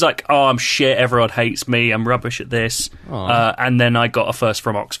him. Because he's like, oh, I'm shit, everyone hates me, I'm rubbish at this, and then I got a first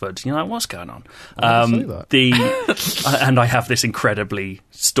from Oxford. You're like, what's going on? And I have this incredibly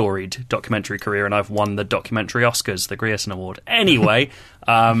storied documentary career, and I've won the documentary Oscars, the Grierson Award. Anyway,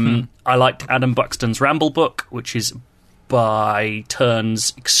 I liked Adam Buxton's Ramble book, which is by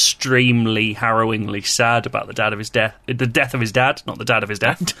turns extremely harrowingly sad about the death of his dad, not the dad of his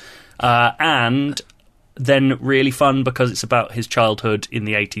death, and then really fun because it's about his childhood in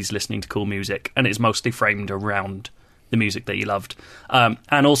the 80s listening to cool music, and it's mostly framed around the music that he loved.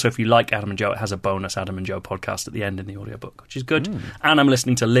 And also, if you like Adam and Joe, it has a bonus Adam and Joe podcast at the end in the audiobook, which is good. And I'm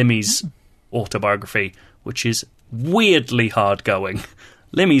listening to Limmy's autobiography, which is weirdly hard-going.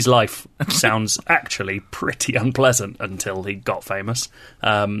 Limmy's life sounds actually pretty unpleasant until he got famous.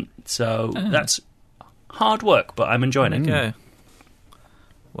 So that's hard work, but I'm enjoying it. Okay.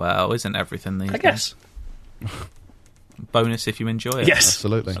 Well, isn't everything these I guess. Bonus if you enjoy it. Yes,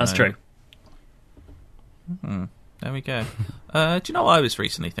 absolutely. That's true. There we go. Do you know what I was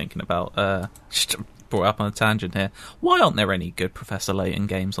recently thinking about? Just brought up on a tangent here. Why aren't there any good Professor Layton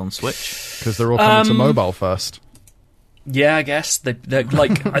games on Switch? Because they're all coming to mobile first. Yeah, I guess they're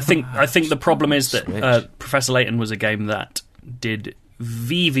like. I think the problem is that Professor Layton was a game that did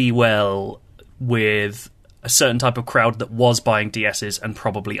VV well with a certain type of crowd that was buying DSs and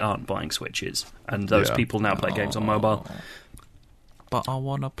probably aren't buying Switches, and those people now play games on mobile. But I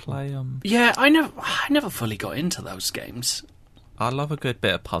want to play them. Yeah, I never fully got into those games. I love a good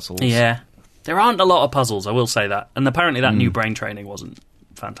bit of puzzles. Yeah. There aren't a lot of puzzles, I will say that. And apparently that new brain training wasn't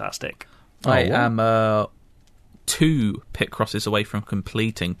fantastic. I am 2 Picrosses away from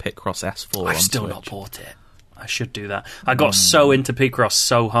completing Picross S4 I've on still Switch. not bought it. I should do that. I got so into Picross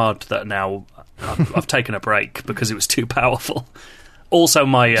so hard that now I've taken a break because it was too powerful. Also,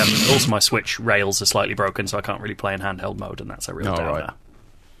 my Switch rails are slightly broken, so I can't really play in handheld mode, and that's a real downer.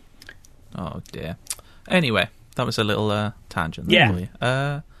 Oh, dear. Anyway, that was a little tangent there for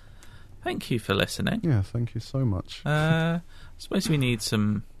you. Thank you for listening. Yeah, thank you so much. I suppose we need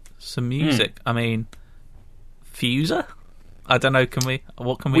some music. I mean, Fuser? I don't know,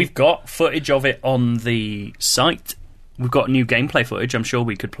 We've got footage of it on the site. We've got new gameplay footage. I'm sure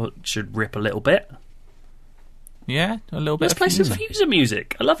we should rip a little bit. Yeah, a little bit. Let's play some Fuser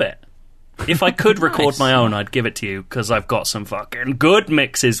music. I love it. If I could record my own, I'd give it to you, because I've got some fucking good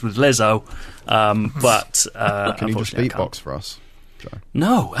mixes with Lizzo. But can you just beatbox for us, Joe?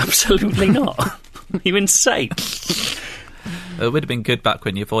 No, absolutely not. Are you insane? It would have been good back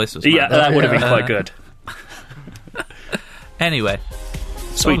when your voice was Yeah, that would have been quite good. Anyway,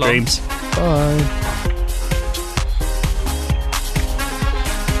 sweet dreams. Bye.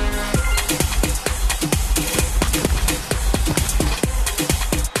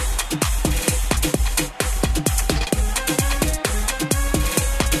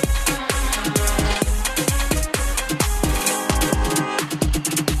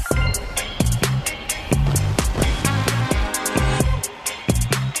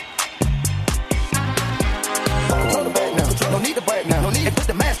 No need to brag now. No need to put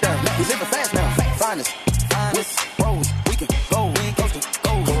the mask down. We living fast now. Finest.